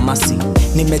makamasi.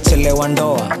 Nimechelewa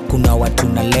ndoa, kuna watu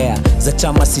nalea. Za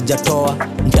chama sijatoa,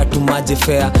 mtatumaje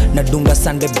fair. Nadunga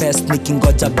Sunday best,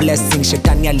 nikingoja blessing.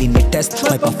 Shetani alinitest,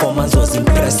 my performance was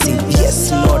impressive.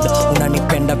 Yes Lord,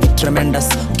 unanipenda be tremendous.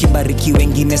 Ukibariki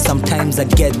wengine sometimes I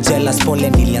get jealous. Pole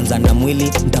nilianza na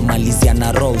mwili, ndamalizia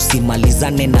na roho.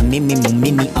 Usimalizane na mimi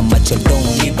mumini ama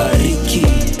chodong. Nibariki.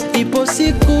 Ipo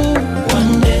siku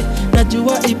one day,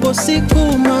 najua ipo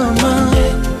siku mama,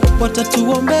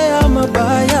 watatuombea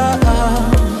mabaya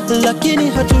lakini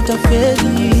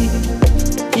hatutafeli.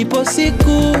 Ipo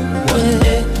siku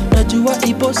one, najua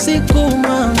ipo siku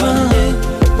mama,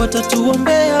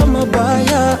 watatuombea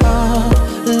mabaya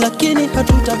lakini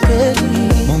hatutafeli.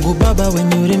 Mungu Baba,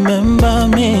 when you remember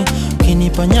me,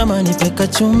 ukinipa nyama nipe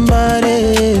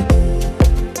kachumbari,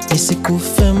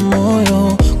 nisikufe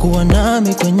moyo, kuwa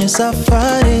nami kwenye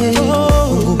safari.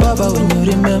 Mungu Baba, when you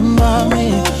remember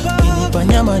me, ukinipa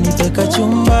nyama nipe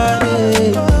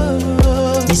kachumbari,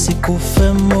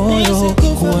 nisikufe moyo,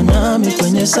 kuwa nami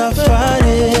kwenye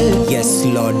safari. Yes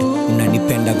Lord,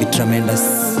 unanipenda be tremendous.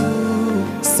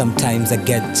 Sometimes I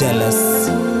get jealous.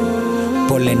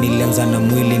 Pole nilianza na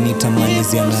mwili,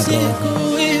 nitamalizia na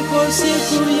roho. Ipo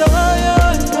siku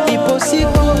yoyo, ipo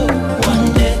siku one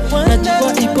day,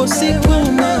 najua ipo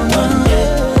siku mama,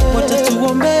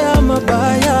 watatuombea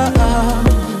mabaya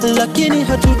lakini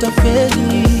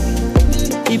hatutafeli.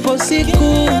 Ipo siku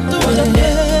one,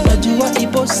 najua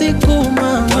ipo siku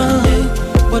mama,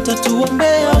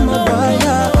 watatuombea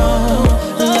mabaya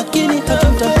lakini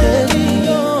hatutafeli.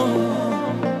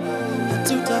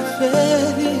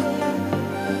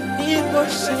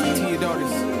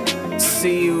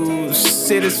 See you,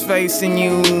 sit his face and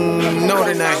you know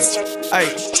the night. Ay.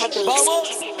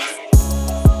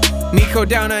 Niko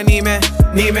down na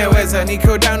nimeweza,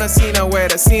 niko down na sina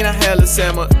wera, sina hela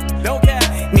sema.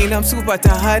 Nina msupa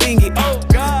taharingi,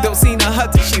 don't sina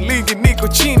hata shilingi, niko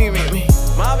chini mimi.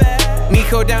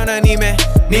 Niko down na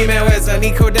nimeweza,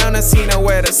 niko down na sina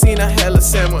wera, sina hela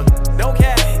sema.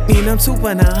 Nina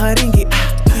msupa na haringi,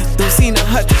 don't sina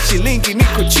hata shilingi,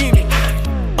 niko chini.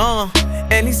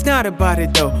 And he's not about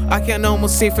it though. I can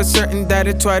almost say for certain that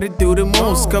I try to do the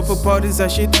most. Couple parties I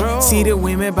should see the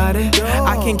women about it.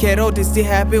 I can get all this to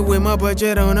happen with my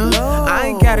budget on her. I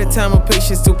ain't got a time or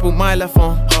patience to put my life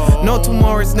on. No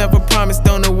tomorrow's never promised,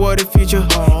 don't know what the future.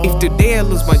 If today I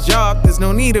lose my job, there's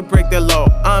no need to break the law.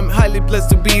 I'm highly blessed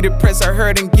to be depressed, I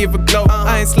heard and give a glow.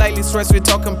 I ain't slightly stressed with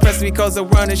talk compressed because I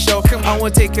run a show. I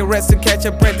won't take a rest to catch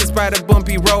a breath despite a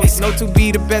bumpy road. No to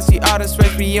be the best, you ought to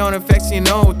stretch beyond affection.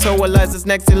 No, Toalize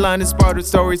next in line is part of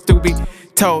stories to be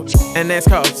told. And that's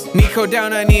cause Niko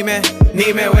down na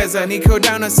nimeweza Niko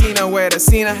down na sina wera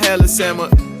sina hela sema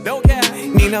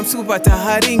Nina msupa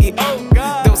taharingi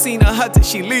Don't sina hata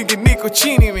shilingi niko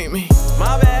chini mimi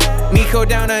Niko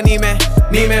down na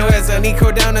nimeweza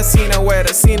Niko down na sina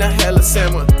wera sina hela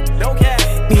sema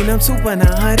Nina msupa na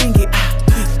haringi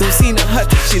Don't sina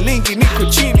hata shilingi niko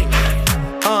chini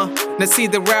Now see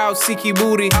the route, Siki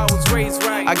booty. I was raised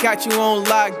right. I got you on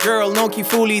lock, girl, no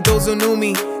kifuli. Those who knew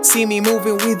me, see me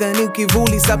moving with a new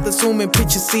kivuli. Stop assuming,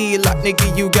 picture see it like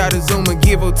nigga, you gotta zoom and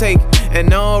give or take. And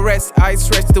no rest, I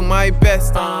stretch to my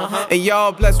best. And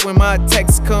y'all blessed when my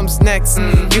text comes next.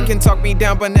 You can talk me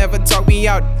down, but never talk me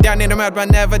out. Down in the mud, but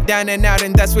never down and out.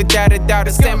 And that's without a doubt,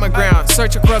 I stand my ground.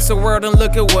 Search across the world and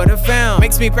look at what I found.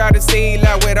 Makes me proud to stay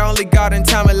alive with only God and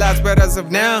time elapsed. But as of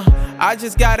now, I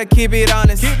just gotta keep it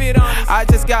honest. I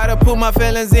just gotta put my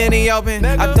feelings in the open.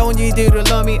 I don't need you to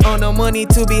love me or no money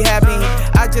to be happy.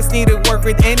 I just need to work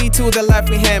with any tool that life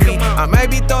can hand me. I may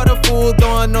be thought a fool,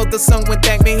 though I know the song would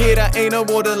thank me. Here, I ain't no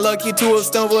more than lucky to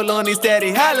stumble on his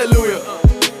daddy. Hallelujah.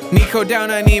 Niko down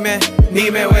na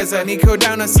nimeweza Niko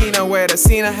down na sina wera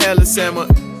sina hela sema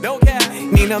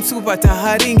Nina msupa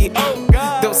taharingi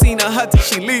Don't sina hata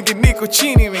shilingi niko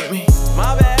chini mimi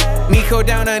Niko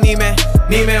down na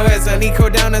nimeweza Niko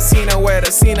down na sina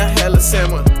wera sina hela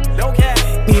sema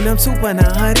Nina msupa na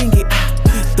haringi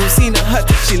Don't sina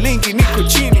hata shilingi niko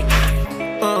chini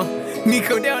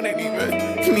Niko down na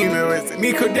nimeweza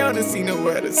Niko down na sina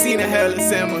wera sina hela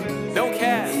sema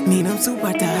Nina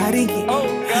msupa taharingi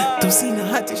Don't sina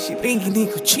hata shilingi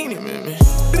niko chini mimi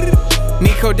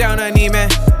Niko down na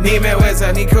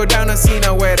nimeweza Niko down na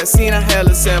sina wera sina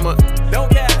hela sema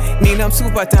Nina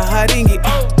msupa taharingi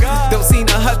Don't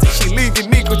sina hata shilingi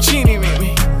niko chini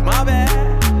mimi My bad.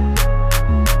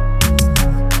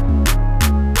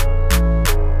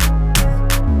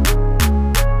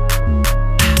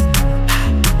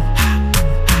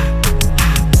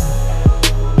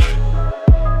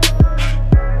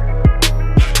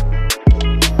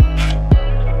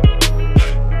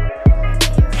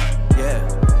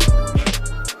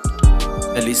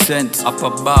 Elicent upper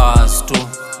bars too.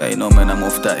 Yeah, you know man, I'm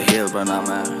off that hill right now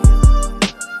man.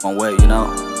 One way, you know.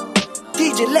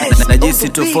 DJ Lex. Najisi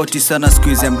tofauti sana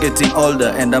squeeze, I'm getting older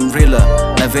and I'm realer.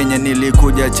 Na venye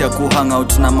nilikuja cha kuhang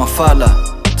out na mafala.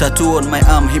 Tattoo on my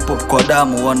arm, hip hop kwa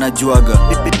damu wanajuaga.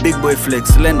 Big boy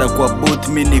flex, lenda kwa booth,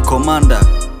 mini commander.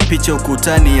 Picha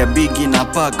ukutani ya Biggie na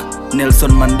Pac,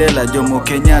 Nelson Mandela, Jomo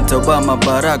Kenyatta, Obama,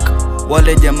 Barack.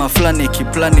 Wale jama flani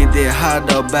kiplani, they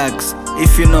had our backs.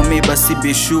 If you know me, basi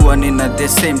be sure nina the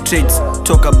same traits.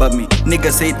 Talk about me,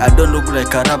 nigga said I don't look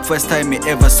like a rap. First time he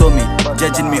ever saw me,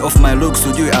 judging me off my looks.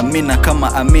 Ujui amina kama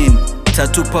amin.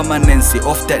 Tattoo permanency,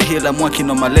 off that hill I'm working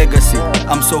on my legacy.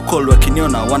 I'm so cold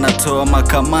wakiniona, wanatoa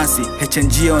makamasi.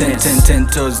 HNG on it, 10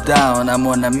 toes down, I'm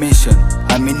on a mission.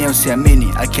 Amini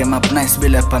usiamini, I came up nice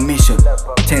bila permission.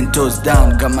 10 toes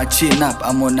down, got my chin up,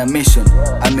 I'm on a mission.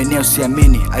 Amini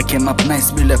usiamini, I came up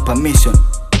nice bila permission.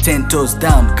 10 toes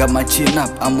down, got my chin up,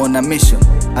 I'm on a mission.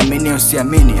 Amini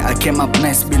usiamini, I came up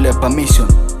nice bila permission.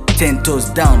 10 toes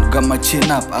down, got my chin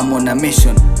up, I'm on a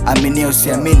mission. Amini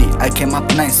usiamini, I came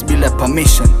up nice bila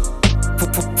permission.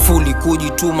 Fully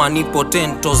kujituma nipo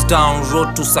 10 toes down,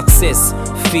 road to success.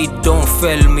 Feet don't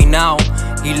fail me now.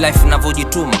 Hii life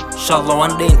navojituma, inshallah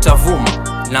one day nitavuma.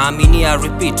 Naamini I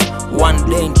repeat, one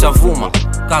day nitavuma.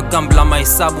 Kagambla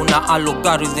mahesabu na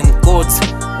algorithm codes.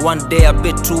 One day I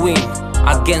bet to win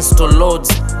against all odds.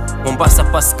 Mombasa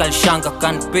Pascal Shanga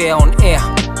can pair on air.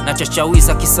 Na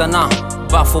chachawiza kisana,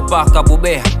 bafo baka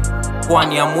bubea.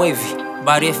 Kwani ya mwevi,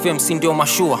 Bari FM si ndio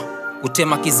mashua.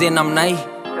 Utema kizena mnai,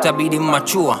 tabidi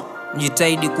mmachua.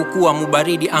 Mjitahidi kukua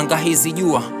mubaridi anga hizi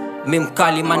jua.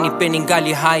 Mimkali manipeni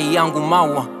ngali hai yangu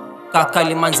maua.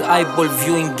 Kakali manzi eyeball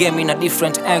viewing game in a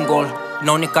different angle.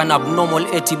 Naonekana abnormal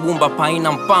eti bumba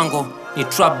paina mpango. Ni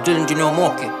trap drill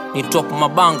njiniomoke, ni top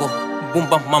mabango.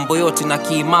 Bumba mambo yote na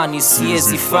kiimani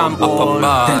siezi fambo.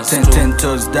 10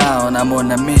 toes down, I'm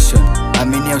on a mission.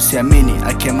 Amini usiamini,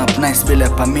 I came up nice bila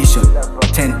permission.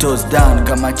 10 toes down,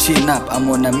 got my chin up, I'm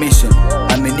on a mission.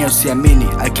 Amini usiamini,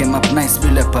 I came up nice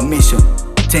bila permission.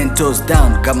 10 toes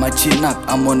down, got my chin up,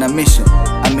 I'm on a mission.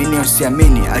 amini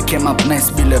usiamini, I came up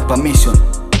nice bila permission.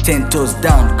 10 toes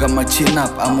down, got my chin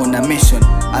up, I'm on a mission.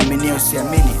 Amini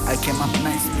usiamini, I came up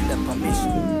nice bila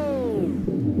permission.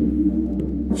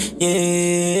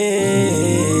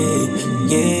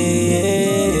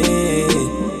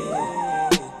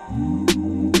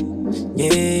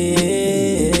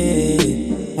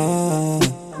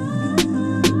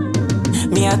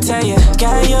 Me, I tell you,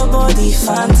 got your body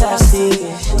fantastic.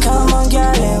 Come on,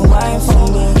 girl, and wine for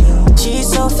me.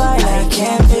 She's so fine, I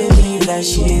can't believe that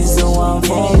she's the one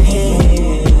for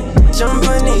me. Jump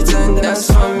on it and dance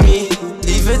for me.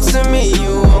 Leave it to me,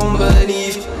 you won't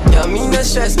believe. Yeah, me no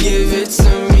stress, give it to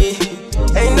me.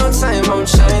 Ain't no time, I'm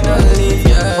trying to leave,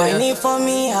 yeah. Whine it for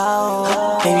me,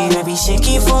 how? Baby, baby, shake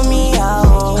it for me,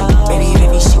 how? Baby,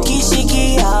 baby, shake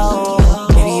it, how?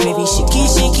 Baby, baby,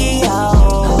 shake it,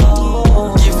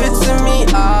 how? Give it to me,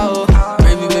 how?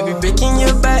 Baby, baby, breaking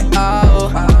your back,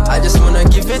 how? I just wanna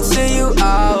give it to you,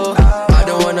 how? I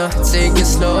don't wanna take it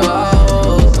slow, how?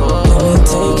 Let me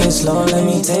take it slow, let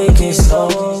me take it slow.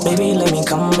 Baby, let me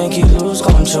come make you lose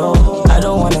control. I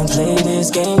don't wanna play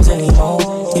these games anymore.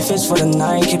 If it's for the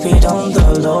night, keep it on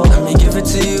the low. Let me give it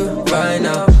to you right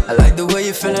now. I like the way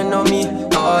you're feeling on me,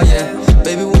 oh yeah.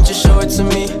 Baby, won't you show it to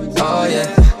me, oh yeah.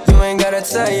 You ain't gotta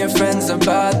tell your friends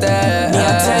about that. Yeah,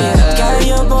 I tell you, got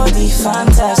your body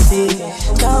fantastic.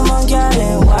 Come on, girl,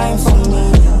 and wine for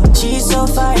me. She's so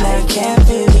fine, I can't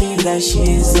believe that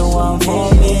she's the one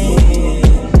for me.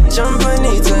 Jump on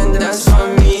it and dance for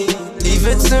me. Leave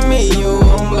it to me, you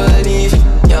won't believe.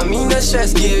 Yeah, me no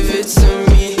stress, give it to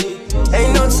me.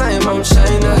 Ain't no time, I'm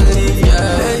trying to leave,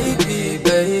 yeah. Baby,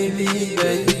 baby,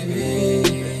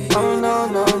 baby. Oh no,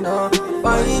 no, no.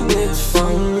 Wine it for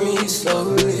me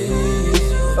slowly.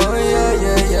 Oh yeah,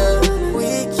 yeah, yeah.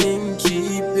 We can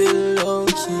keep it low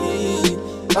key.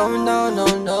 Oh no, no,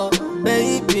 no.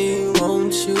 Baby,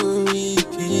 won't you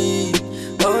repeat?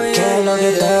 Oh yeah, que lo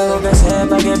que tengo que hacer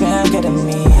para que vean que eres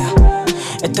mía.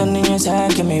 Estos niños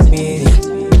saben que me envidian.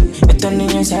 Estos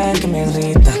niños saben que me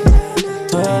irritan.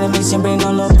 Tú eres mi siempre y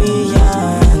no lo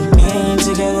pillan. Me and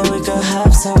you together we could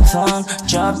have some fun.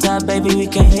 Drop top baby we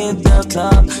can hit the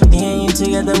club. Me and you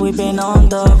together we been on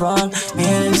the run. Me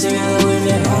and you together we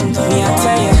been on the run. Me I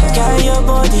tell you, got your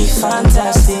body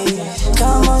fantastic.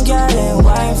 Come on girl and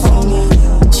wine for me.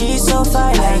 She's so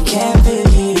fine I can't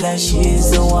believe that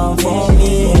she's the one for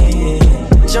me.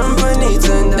 Jump on it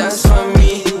and dance for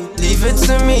me. Leave it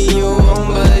to me, you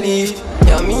won't believe.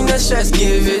 Yeah, me no stress,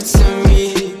 give it to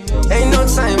me. Ain't no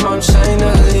time, I'm trying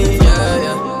to leave.